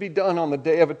what is to be done on the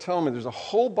Day of Atonement, there's a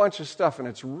whole bunch of stuff, and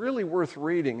it's really worth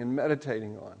reading and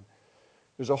meditating on.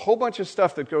 There's a whole bunch of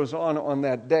stuff that goes on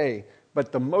that day,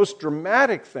 but the most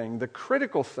dramatic thing, the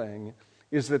critical thing,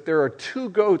 is that there are two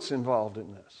goats involved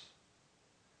in this.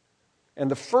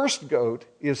 And the first goat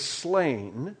is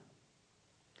slain,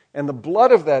 and the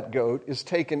blood of that goat is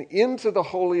taken into the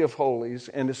Holy of Holies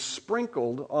and is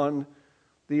sprinkled on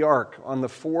the ark, on the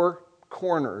four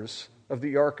corners of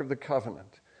the Ark of the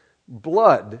Covenant.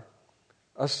 Blood,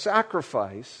 a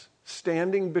sacrifice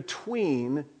standing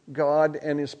between God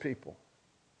and his people.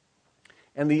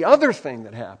 And the other thing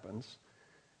that happens,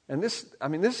 and this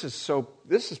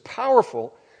is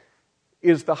powerful,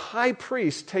 is the high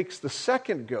priest takes the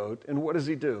second goat, and what does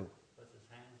he do? Puts his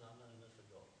hands on it and lets it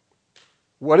go.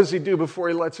 What does he do before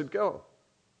he lets it go?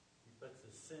 He puts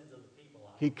the sins of the people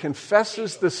on. He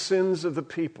confesses the sins of the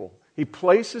people. He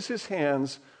places his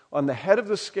hands on the head of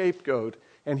the scapegoat,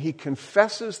 and he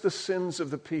confesses the sins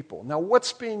of the people. Now,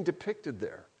 what's being depicted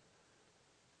there?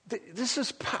 This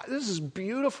is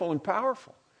beautiful and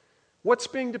powerful. What's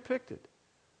being depicted?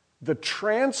 The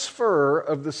transfer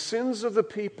of the sins of the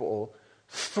people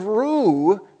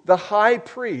through the high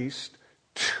priest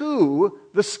to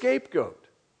the scapegoat.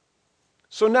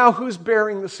 So now who's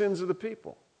bearing the sins of the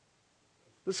people?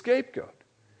 The scapegoat.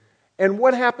 And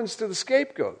what happens to the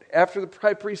scapegoat after the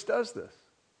high priest does this?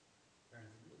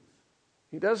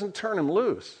 He doesn't turn him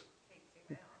loose.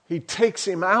 He takes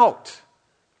him out.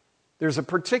 There's a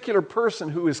particular person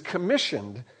who is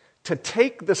commissioned to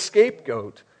take the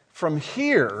scapegoat from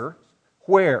here,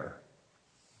 where?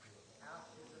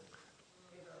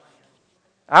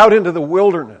 Out into the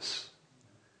wilderness.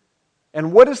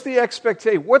 And what is the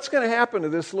expectation? What's going to happen to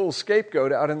this little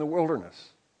scapegoat out in the wilderness?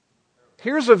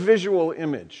 Here's a visual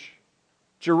image.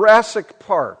 Jurassic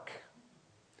Park.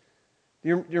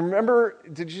 You remember,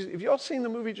 have you all seen the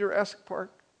movie Jurassic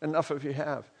Park? Enough of you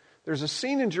have. There's a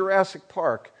scene in Jurassic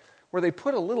Park where they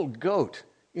put a little goat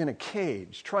in a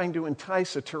cage trying to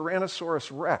entice a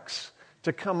Tyrannosaurus Rex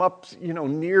to come up,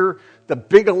 near the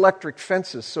big electric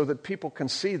fences so that people can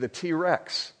see the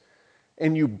T-Rex.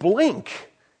 And you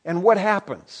blink, and what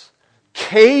happens?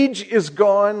 Cage is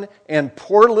gone, and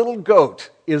poor little goat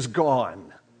is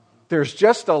gone. There's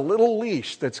just a little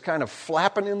leash that's kind of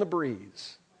flapping in the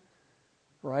breeze.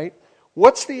 Right?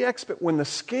 What's the when the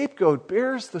scapegoat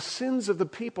bears the sins of the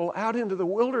people out into the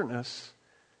wilderness,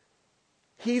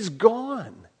 he's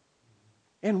gone.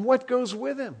 And what goes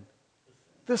with him?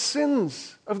 The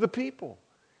sins of the people.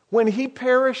 When he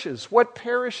perishes, what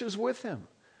perishes with him?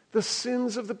 The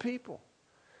sins of the people.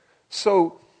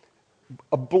 So,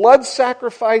 a blood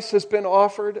sacrifice has been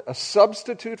offered, a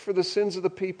substitute for the sins of the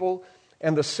people,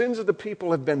 and the sins of the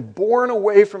people have been borne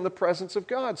away from the presence of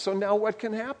God. So now what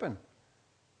can happen?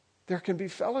 There can be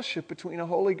fellowship between a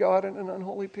holy God and an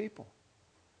unholy people.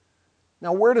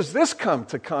 Now, where does this come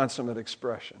to consummate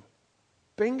expression?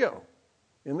 Bingo.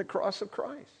 In the cross of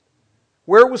Christ.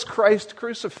 Where was Christ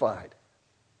crucified?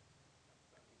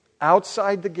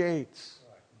 Outside the gates.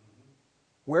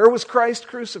 Where was Christ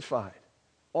crucified?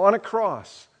 On a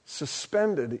cross,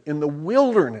 suspended in the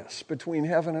wilderness between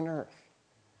heaven and earth.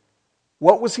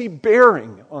 What was he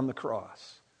bearing on the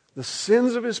cross? The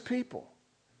sins of his people.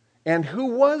 And who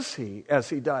was he as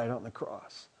he died on the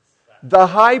cross? The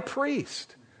high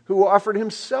priest who offered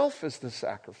himself as the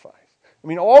sacrifice. I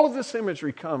mean, all of this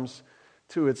imagery comes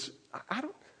to its... I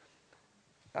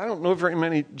don't know very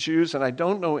many Jews, and I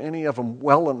don't know any of them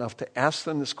well enough to ask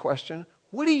them this question.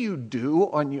 What do you do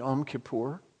on Yom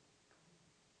Kippur?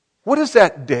 What does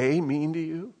that day mean to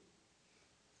you?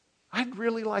 I'd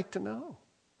really like to know.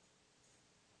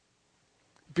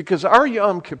 Because our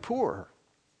Yom Kippur,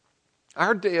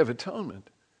 our Day of Atonement,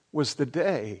 was the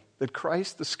day that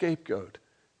Christ the scapegoat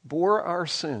bore our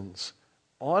sins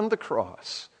on the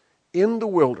cross in the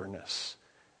wilderness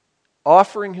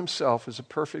offering himself as a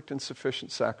perfect and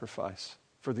sufficient sacrifice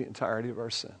for the entirety of our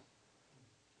sin.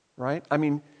 Right? I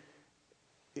mean,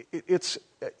 it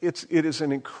is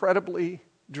an incredibly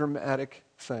dramatic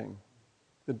thing,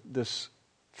 this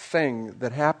thing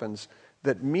that happens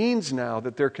that means now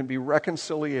that there can be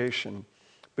reconciliation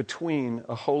between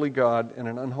a holy God and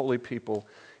an unholy people.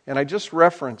 And I just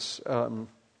reference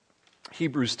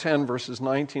Hebrews 10, verses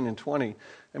 19 and 20.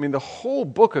 I mean, the whole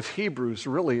book of Hebrews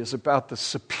really is about the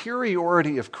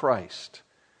superiority of Christ.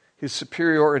 His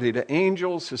superiority to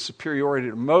angels, his superiority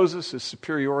to Moses, his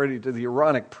superiority to the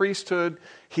Aaronic priesthood.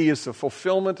 He is the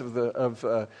fulfillment of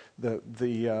the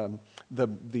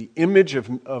image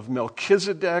of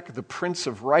Melchizedek, the Prince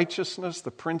of Righteousness,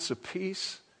 the Prince of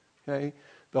Peace. Okay?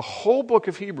 The whole book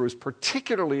of Hebrews,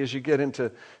 particularly as you get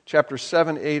into chapter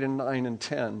 7, 8, and 9, and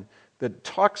 10, that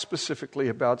talk specifically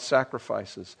about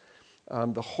sacrifices.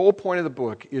 The whole point of the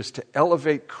book is to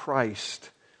elevate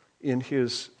Christ in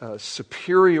his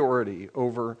superiority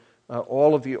over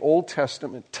all of the Old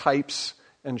Testament types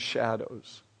and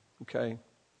shadows. Okay?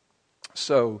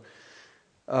 So,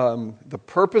 the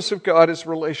purpose of God is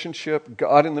relationship,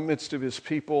 God in the midst of his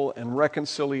people, and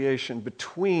reconciliation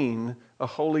between a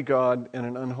holy God and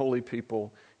an unholy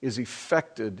people is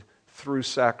effected through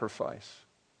sacrifice.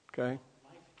 Okay?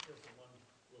 Mike, just one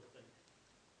little thing.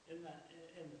 In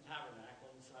the tabernacle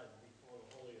inside before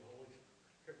the Holy of Holies,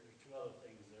 there's two other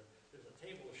things there. There's a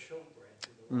table of showbread to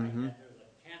the right, and there's a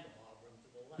candelabrum to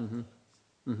the left.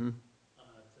 Mm-hmm.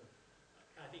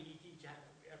 I think each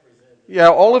represented. Yeah,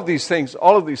 all of these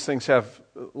things have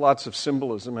lots of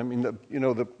symbolism. I mean,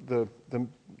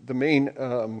 the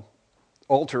main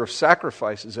altar of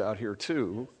sacrifice is out here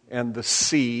too, and the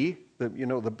sea,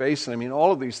 the basin. I mean,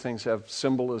 all of these things have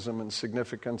symbolism and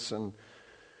significance, and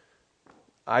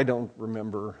I don't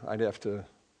remember. I'd have to,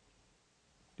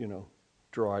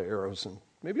 draw arrows, and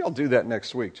maybe I'll do that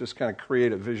next week. Just kind of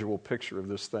create a visual picture of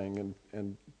this thing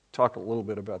and talk a little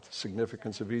bit about the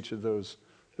significance of each of those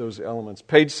elements.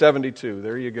 Page 72,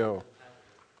 there you go.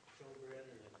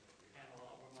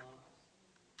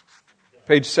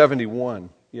 Page 71,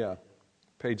 yeah.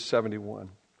 Page 71.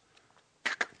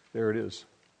 There it is.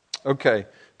 Okay,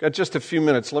 got just a few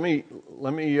minutes. Let me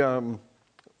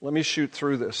shoot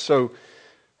through this. So,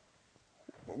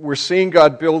 we're seeing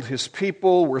God build his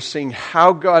people. We're seeing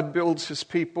how God builds his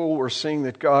people. We're seeing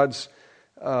that God's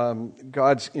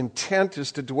intent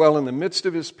is to dwell in the midst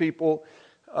of his people.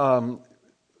 By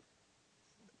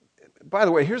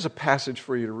the way, here's a passage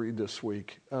for you to read this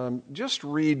week. Just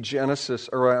read Exodus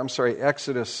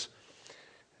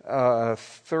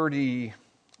 30.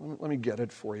 Let me get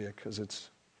it for you because I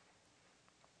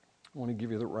want to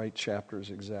give you the right chapters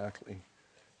exactly.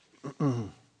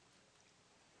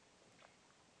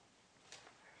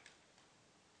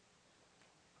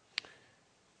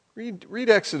 Read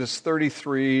Exodus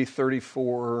 33,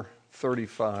 34,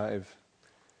 35.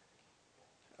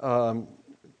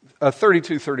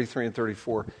 32, 33, and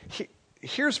 34.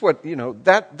 Here's what,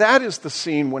 that is the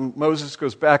scene when Moses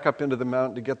goes back up into the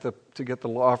mountain to get the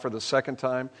law for the second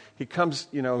time. He comes,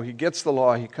 he gets the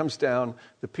law, he comes down,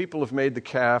 the people have made the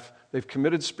calf, they've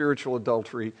committed spiritual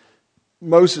adultery.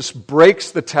 Moses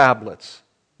breaks the tablets.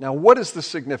 Now, what is the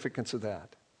significance of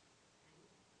that?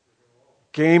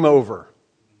 Game over.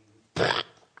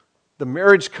 The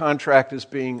marriage contract is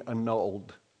being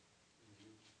annulled.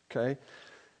 Okay?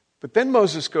 But then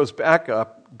Moses goes back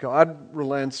up. God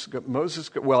relents. Moses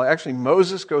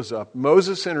goes up.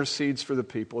 Moses intercedes for the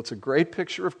people. It's a great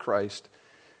picture of Christ.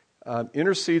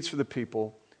 Intercedes for the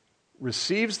people.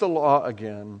 Receives the law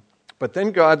again. But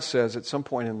then God says at some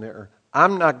point in there,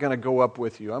 I'm not going to go up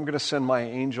with you. I'm going to send my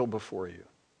angel before you.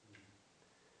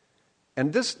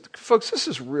 And this, folks, this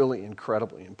is really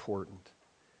incredibly important.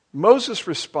 Moses'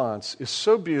 response is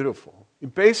so beautiful. He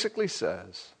basically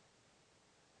says,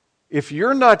 if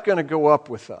you're not going to go up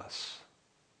with us,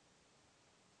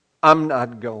 I'm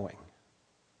not going.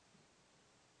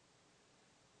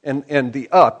 And the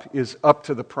up is up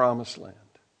to the promised land.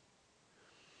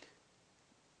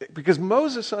 Because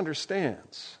Moses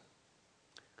understands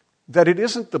that it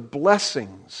isn't the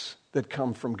blessings that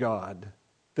come from God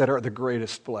that are the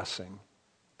greatest blessing.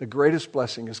 The greatest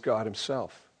blessing is God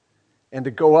himself. And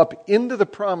to go up into the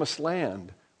promised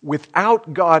land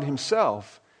without God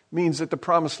himself means that the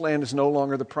promised land is no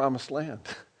longer the promised land.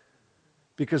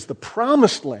 Because the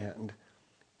promised land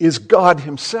is God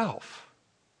himself.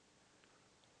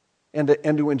 And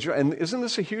to enjoy, and isn't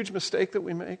this a huge mistake that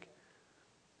we make?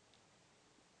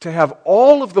 To have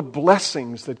all of the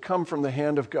blessings that come from the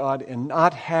hand of God and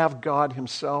not have God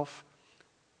himself,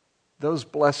 those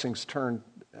blessings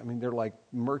they're like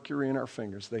mercury in our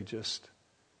fingers.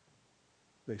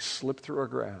 They slip through our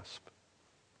grasp.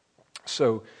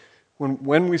 So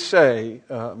when we say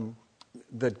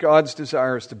that God's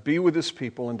desire is to be with his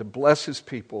people and to bless his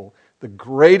people, the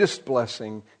greatest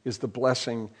blessing is the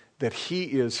blessing that he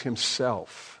is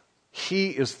himself. He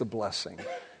is the blessing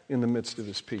in the midst of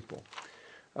his people.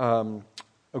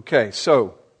 Okay,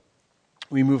 so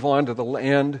we move on to the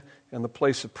land and the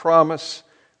place of promise.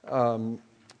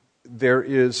 There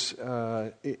is,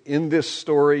 in this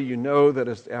story, you know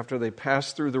that after they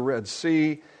pass through the Red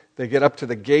Sea, they get up to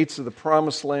the gates of the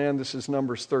promised land. This is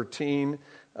Numbers 13.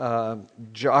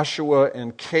 Joshua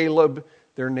and Caleb,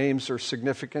 their names are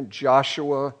significant.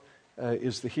 Joshua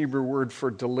is the Hebrew word for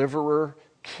deliverer.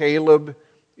 Caleb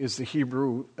is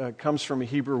comes from a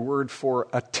Hebrew word for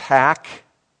attack.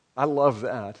 I love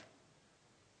that.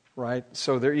 Right?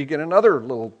 So there you get another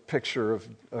little picture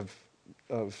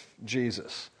of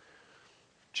Jesus.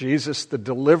 Jesus, the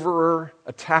deliverer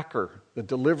attacker, the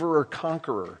deliverer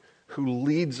conqueror, who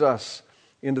leads us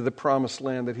into the promised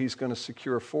land that he's going to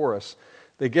secure for us.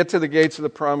 They get to the gates of the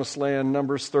promised land,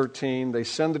 Numbers 13. They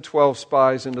send the 12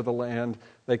 spies into the land.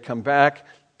 They come back.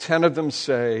 10 of them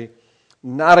say,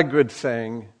 not a good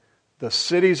thing. The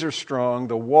cities are strong.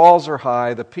 The walls are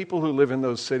high. The people who live in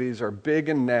those cities are big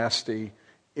and nasty.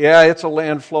 Yeah, it's a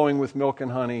land flowing with milk and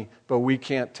honey, but we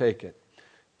can't take it.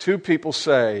 2 people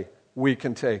say, we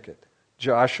can take it.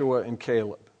 Joshua and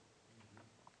Caleb.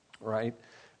 Right?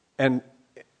 And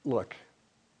look,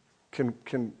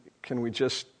 can we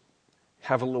just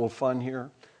have a little fun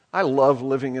here? I love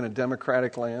living in a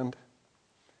democratic land,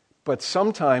 but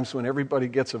sometimes when everybody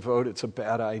gets a vote, it's a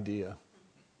bad idea.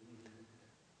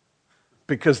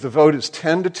 Because the vote is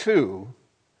 10-2,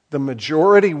 the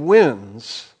majority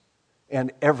wins,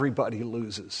 and everybody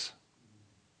loses.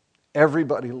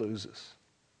 Everybody loses.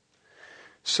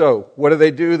 So, what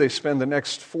do? They spend the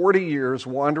next 40 years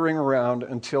wandering around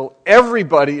until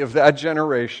everybody of that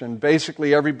generation,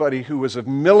 basically everybody who was of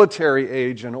military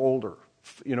age and older,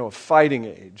 of fighting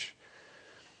age,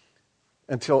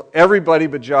 until everybody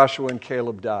but Joshua and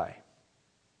Caleb die.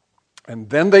 And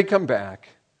then they come back,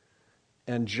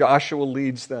 and Joshua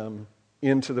leads them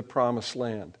into the promised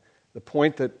land. The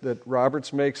point that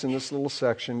Roberts makes in this little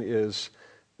section is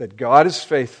that God is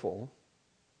faithful,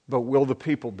 but will the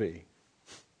people be?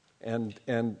 And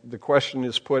the question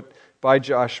is put by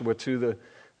Joshua to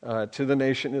the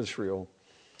nation Israel.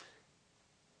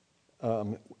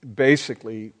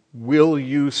 Basically, will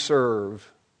you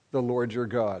serve the Lord your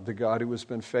God, the God who has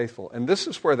been faithful? And this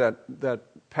is where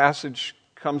that passage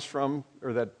comes from,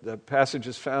 or that passage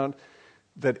is found,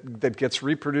 that gets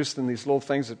reproduced in these little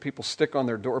things that people stick on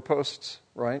their doorposts,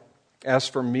 right? As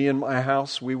for me and my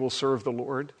house, we will serve the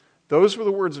Lord. Those were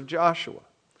the words of Joshua.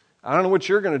 I don't know what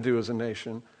you're going to do as a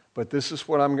nation, but this is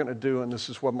what I'm going to do, and this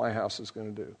is what my house is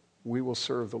going to do. We will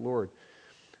serve the Lord.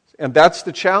 And that's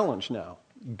the challenge now.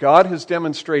 God has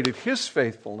demonstrated his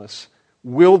faithfulness.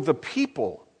 Will the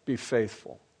people be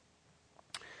faithful?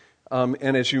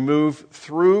 And as you move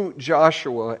through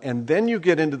Joshua, and then you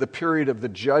get into the period of the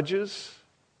judges,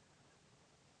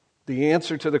 the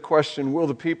answer to the question, will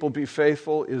the people be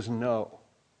faithful, is no.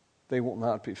 They will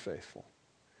not be faithful.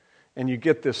 And you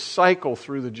get this cycle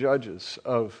through the judges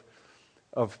of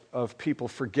people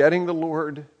forgetting the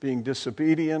Lord, being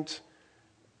disobedient,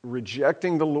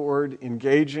 rejecting the Lord,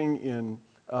 engaging in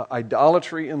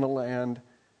idolatry in the land,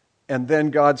 and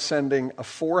then God sending a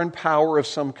foreign power of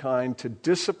some kind to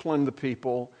discipline the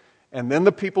people, and then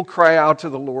the people cry out to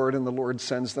the Lord, and the Lord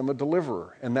sends them a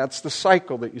deliverer. And that's the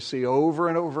cycle that you see over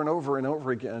and over and over and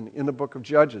over again in the book of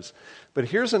Judges. But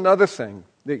here's another thing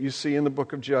that you see in the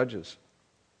book of Judges.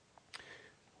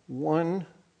 1,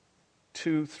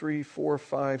 2, 3, 4,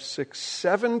 5, 6,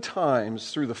 7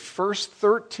 times through the first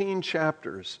 13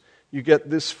 chapters, you get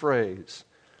this phrase,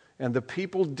 and the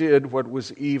people did what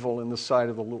was evil in the sight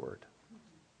of the Lord.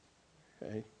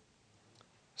 Okay?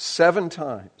 7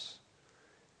 times.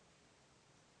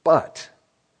 But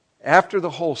after the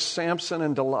whole Samson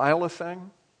and Delilah thing,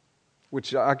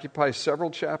 which occupies several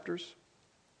chapters,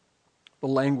 the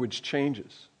language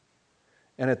changes.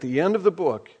 And at the end of the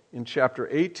book, in chapter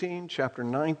 18, chapter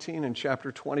 19, and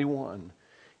chapter 21,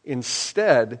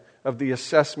 instead of the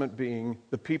assessment being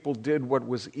the people did what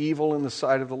was evil in the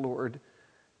sight of the Lord,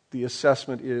 the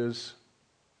assessment is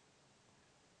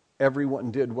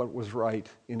everyone did what was right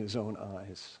in his own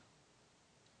eyes.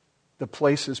 The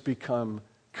place has become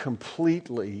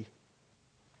completely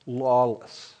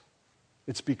lawless.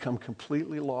 It's become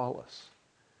completely lawless.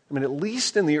 I mean, at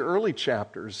least in the early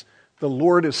chapters, the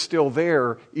Lord is still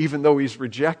there, even though he's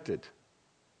rejected.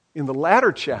 In the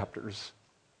latter chapters,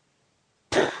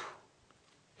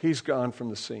 he's gone from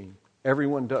the scene.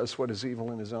 Everyone does what is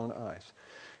evil in his own eyes.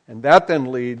 And that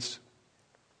then leads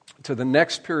to the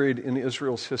next period in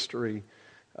Israel's history.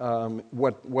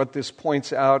 What this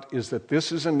points out is that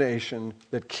this is a nation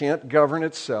that can't govern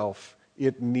itself.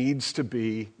 It needs to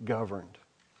be governed.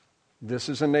 This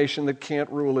is a nation that can't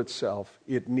rule itself.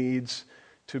 It needs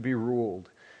to be ruled.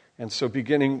 And so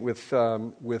beginning with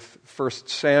 1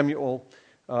 Samuel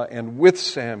and with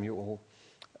Samuel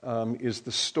is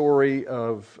the story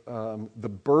of the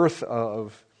birth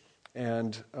of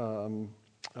and then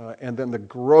the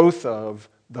growth of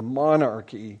the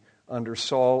monarchy under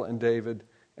Saul and David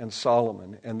and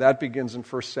Solomon. And that begins in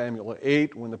 1 Samuel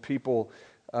 8 when the people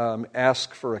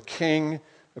ask for a king.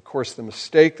 Of course, the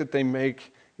mistake that they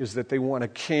make is that they want a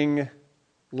king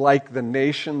like the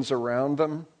nations around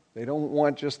them. They don't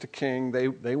want just a king.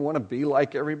 They want to be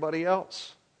like everybody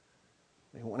else.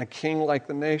 They want a king like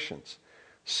the nations.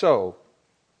 So,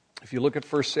 if you look at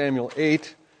 1 Samuel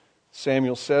 8,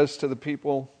 Samuel says to the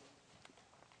people,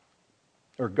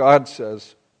 or God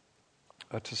says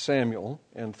to Samuel,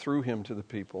 and through him to the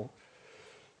people,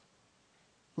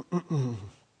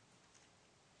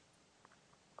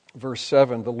 verse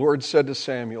 7, the Lord said to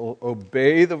Samuel,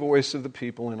 obey the voice of the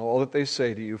people in all that they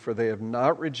say to you, for they have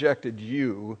not rejected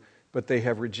you, but they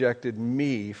have rejected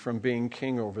me from being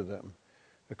king over them.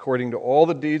 According to all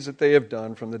the deeds that they have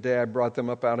done from the day I brought them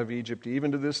up out of Egypt,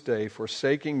 even to this day,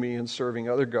 forsaking me and serving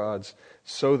other gods,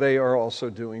 so they are also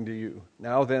doing to you.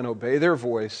 Now then, obey their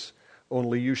voice,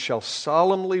 only you shall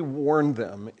solemnly warn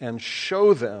them and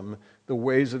show them the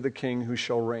ways of the king who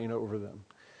shall reign over them.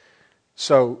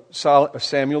 So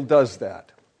Samuel does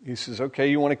that. He says,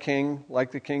 okay, you want a king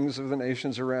like the kings of the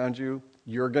nations around you?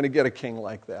 You're going to get a king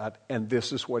like that, and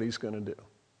this is what he's going to do.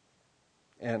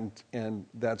 And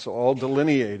that's all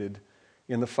delineated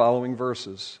in the following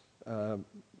verses, 1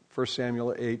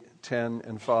 Samuel 8, 10,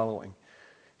 and following.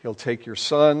 He'll take your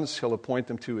sons, he'll appoint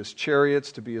them to his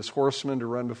chariots, to be his horsemen, to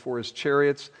run before his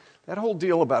chariots. That whole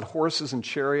deal about horses and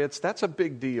chariots, that's a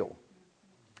big deal.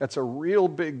 That's a real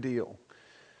big deal.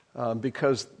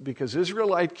 Because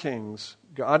Israelite kings,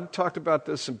 God talked about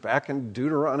this back in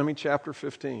Deuteronomy chapter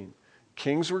 15.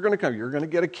 Kings were going to come. You're going to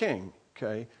get a king,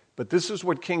 okay? But this is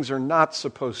what kings are not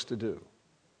supposed to do.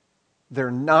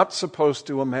 They're not supposed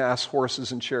to amass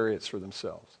horses and chariots for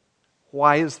themselves.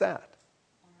 Why is that?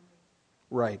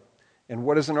 Right. And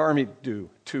what does an army do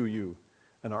to you?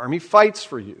 An army fights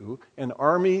for you. An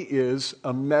army is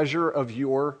a measure of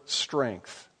your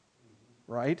strength.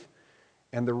 Right?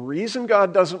 And the reason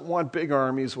God doesn't want big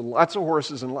armies with lots of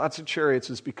horses and lots of chariots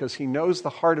is because he knows the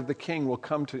heart of the king will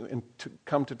come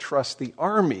to trust the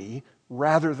army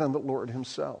rather than the Lord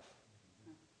himself.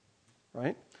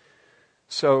 Right?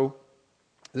 So,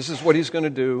 this is what he's going to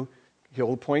do.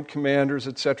 He'll appoint commanders,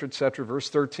 etc., etc. Verse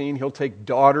 13, he'll take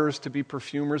daughters to be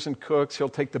perfumers and cooks. He'll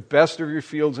take the best of your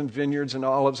fields and vineyards and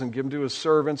olives and give them to his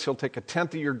servants. He'll take a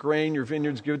tenth of your grain, your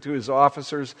vineyards, give it to his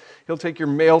officers. He'll take your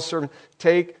male servant.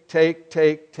 Take.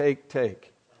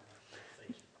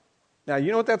 Now,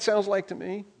 you know what that sounds like to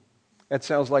me? That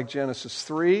sounds like Genesis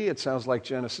 3, it sounds like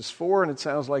Genesis 4, and it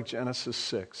sounds like Genesis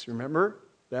 6. Remember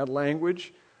that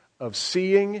language of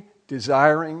seeing,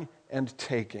 desiring, and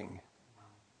taking.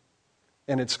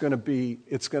 And it's going to be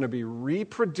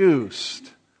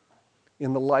reproduced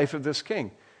in the life of this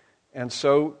king. And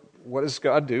so, what does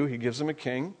God do? He gives him a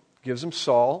king, gives him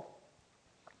Saul,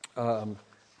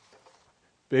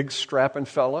 big strapping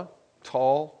fella,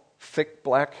 tall, thick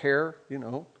black hair,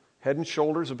 head and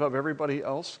shoulders above everybody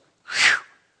else.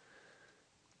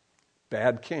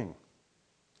 Bad king.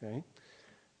 Okay?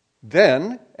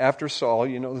 Then, after Saul,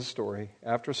 you know the story,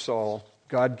 after Saul,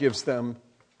 God gives them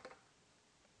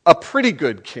a pretty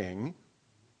good king,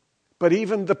 but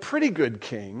even the pretty good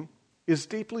king is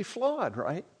deeply flawed,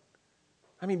 right?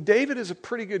 I mean, David is a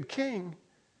pretty good king,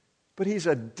 but he's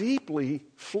a deeply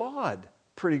flawed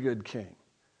pretty good king.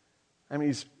 I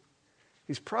mean,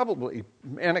 he's probably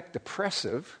manic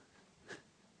depressive.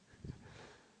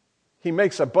 He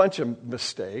makes a bunch of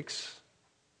mistakes.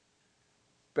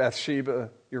 Bathsheba,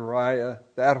 Uriah,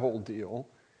 that whole deal.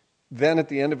 Then at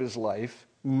the end of his life,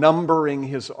 numbering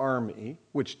his army,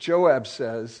 which Joab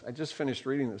says, I just finished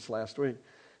reading this last week,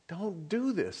 don't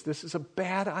do this. This is a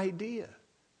bad idea.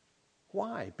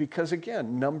 Why? Because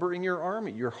again, numbering your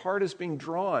army, your heart is being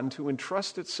drawn to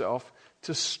entrust itself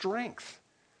to strength,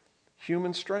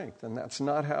 human strength, and that's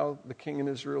not how the king in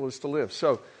Israel is to live.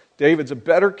 So, David's a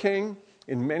better king.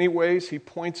 In many ways, he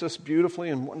points us beautifully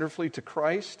and wonderfully to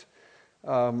Christ.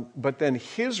 But then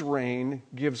his reign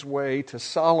gives way to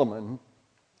Solomon.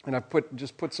 And I've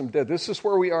put some dead. This is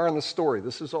where we are in the story.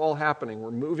 This is all happening. We're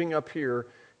moving up here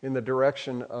in the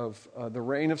direction of the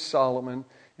reign of Solomon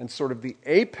and sort of the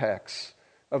apex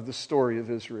of the story of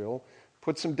Israel.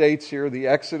 Put some dates here. The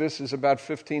Exodus is about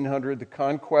 1500. The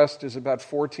conquest is about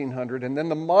 1400. And then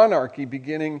the monarchy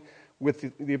beginning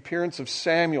with the appearance of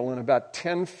Samuel in about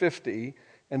 1050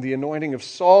 and the anointing of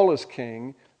Saul as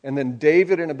king, and then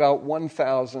David in about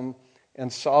 1000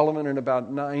 and Solomon in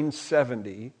about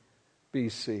 970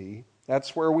 BC.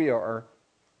 That's where we are.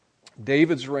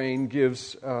 David's reign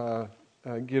gives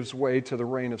way to the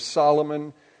reign of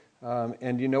Solomon,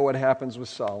 and you know what happens with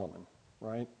Solomon,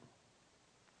 right?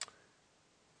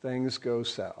 Things go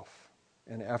south.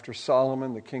 And after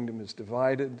Solomon, the kingdom is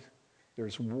divided.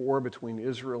 There's war between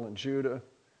Israel and Judah,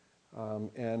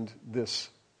 and this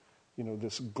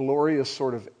glorious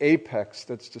sort of apex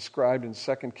that's described in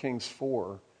 2 Kings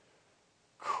 4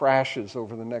 crashes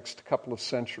over the next couple of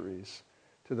centuries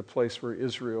to the place where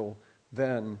Israel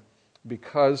then,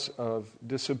 because of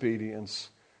disobedience,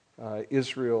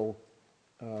 Israel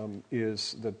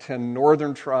is the 10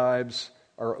 northern tribes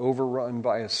are overrun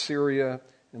by Assyria,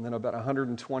 and then about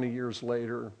 120 years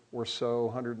later or so,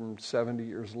 170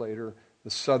 years later, the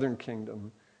southern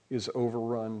kingdom is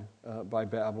overrun by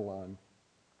Babylon.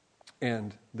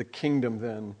 And the kingdom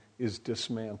then is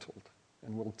dismantled.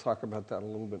 And we'll talk about that a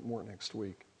little bit more next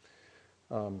week.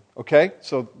 Okay,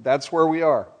 so that's where we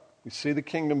are. We see the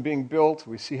kingdom being built.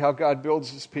 We see how God builds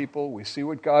his people. We see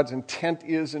what God's intent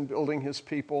is in building his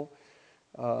people.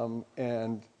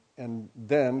 And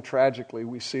then, tragically,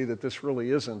 we see that this really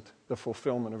isn't the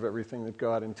fulfillment of everything that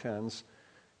God intends,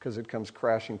 because it comes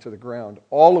crashing to the ground.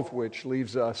 All of which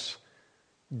leaves us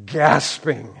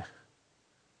gasping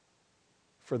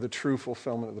for the true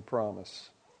fulfillment of the promise,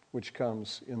 which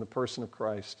comes in the person of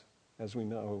Christ, as we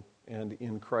know, and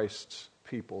in Christ's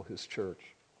people, his church.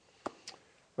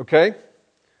 Okay?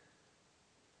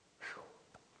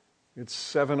 It's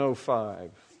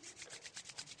 7:05.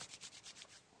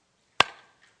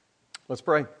 Let's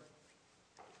pray.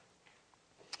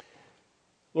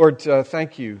 Lord,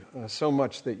 thank you so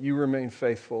much that you remain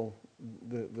faithful.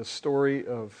 The story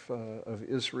of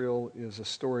Israel is a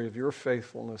story of your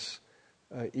faithfulness,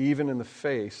 even in the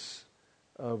face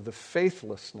of the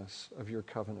faithlessness of your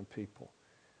covenant people.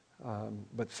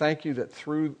 But thank you that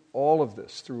through all of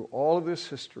this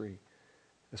history,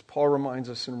 as Paul reminds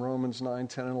us in Romans 9,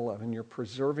 10, and 11, you're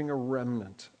preserving a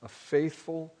remnant, a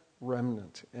faithful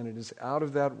remnant. And it is out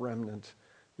of that remnant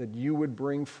that you would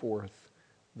bring forth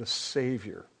the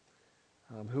Savior,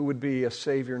 who would be a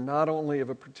Savior not only of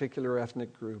a particular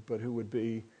ethnic group, but who would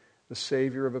be the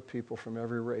Savior of a people from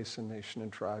every race and nation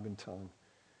and tribe and tongue.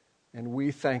 And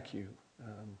we thank you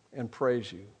and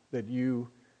praise you that you,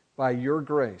 by your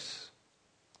grace,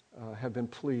 have been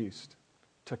pleased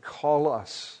to call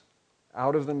us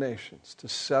out of the nations, to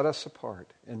set us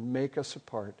apart and make us a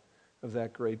part of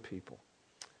that great people.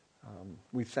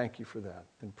 We thank you for that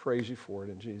and praise you for it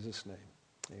in Jesus' name.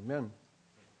 Amen.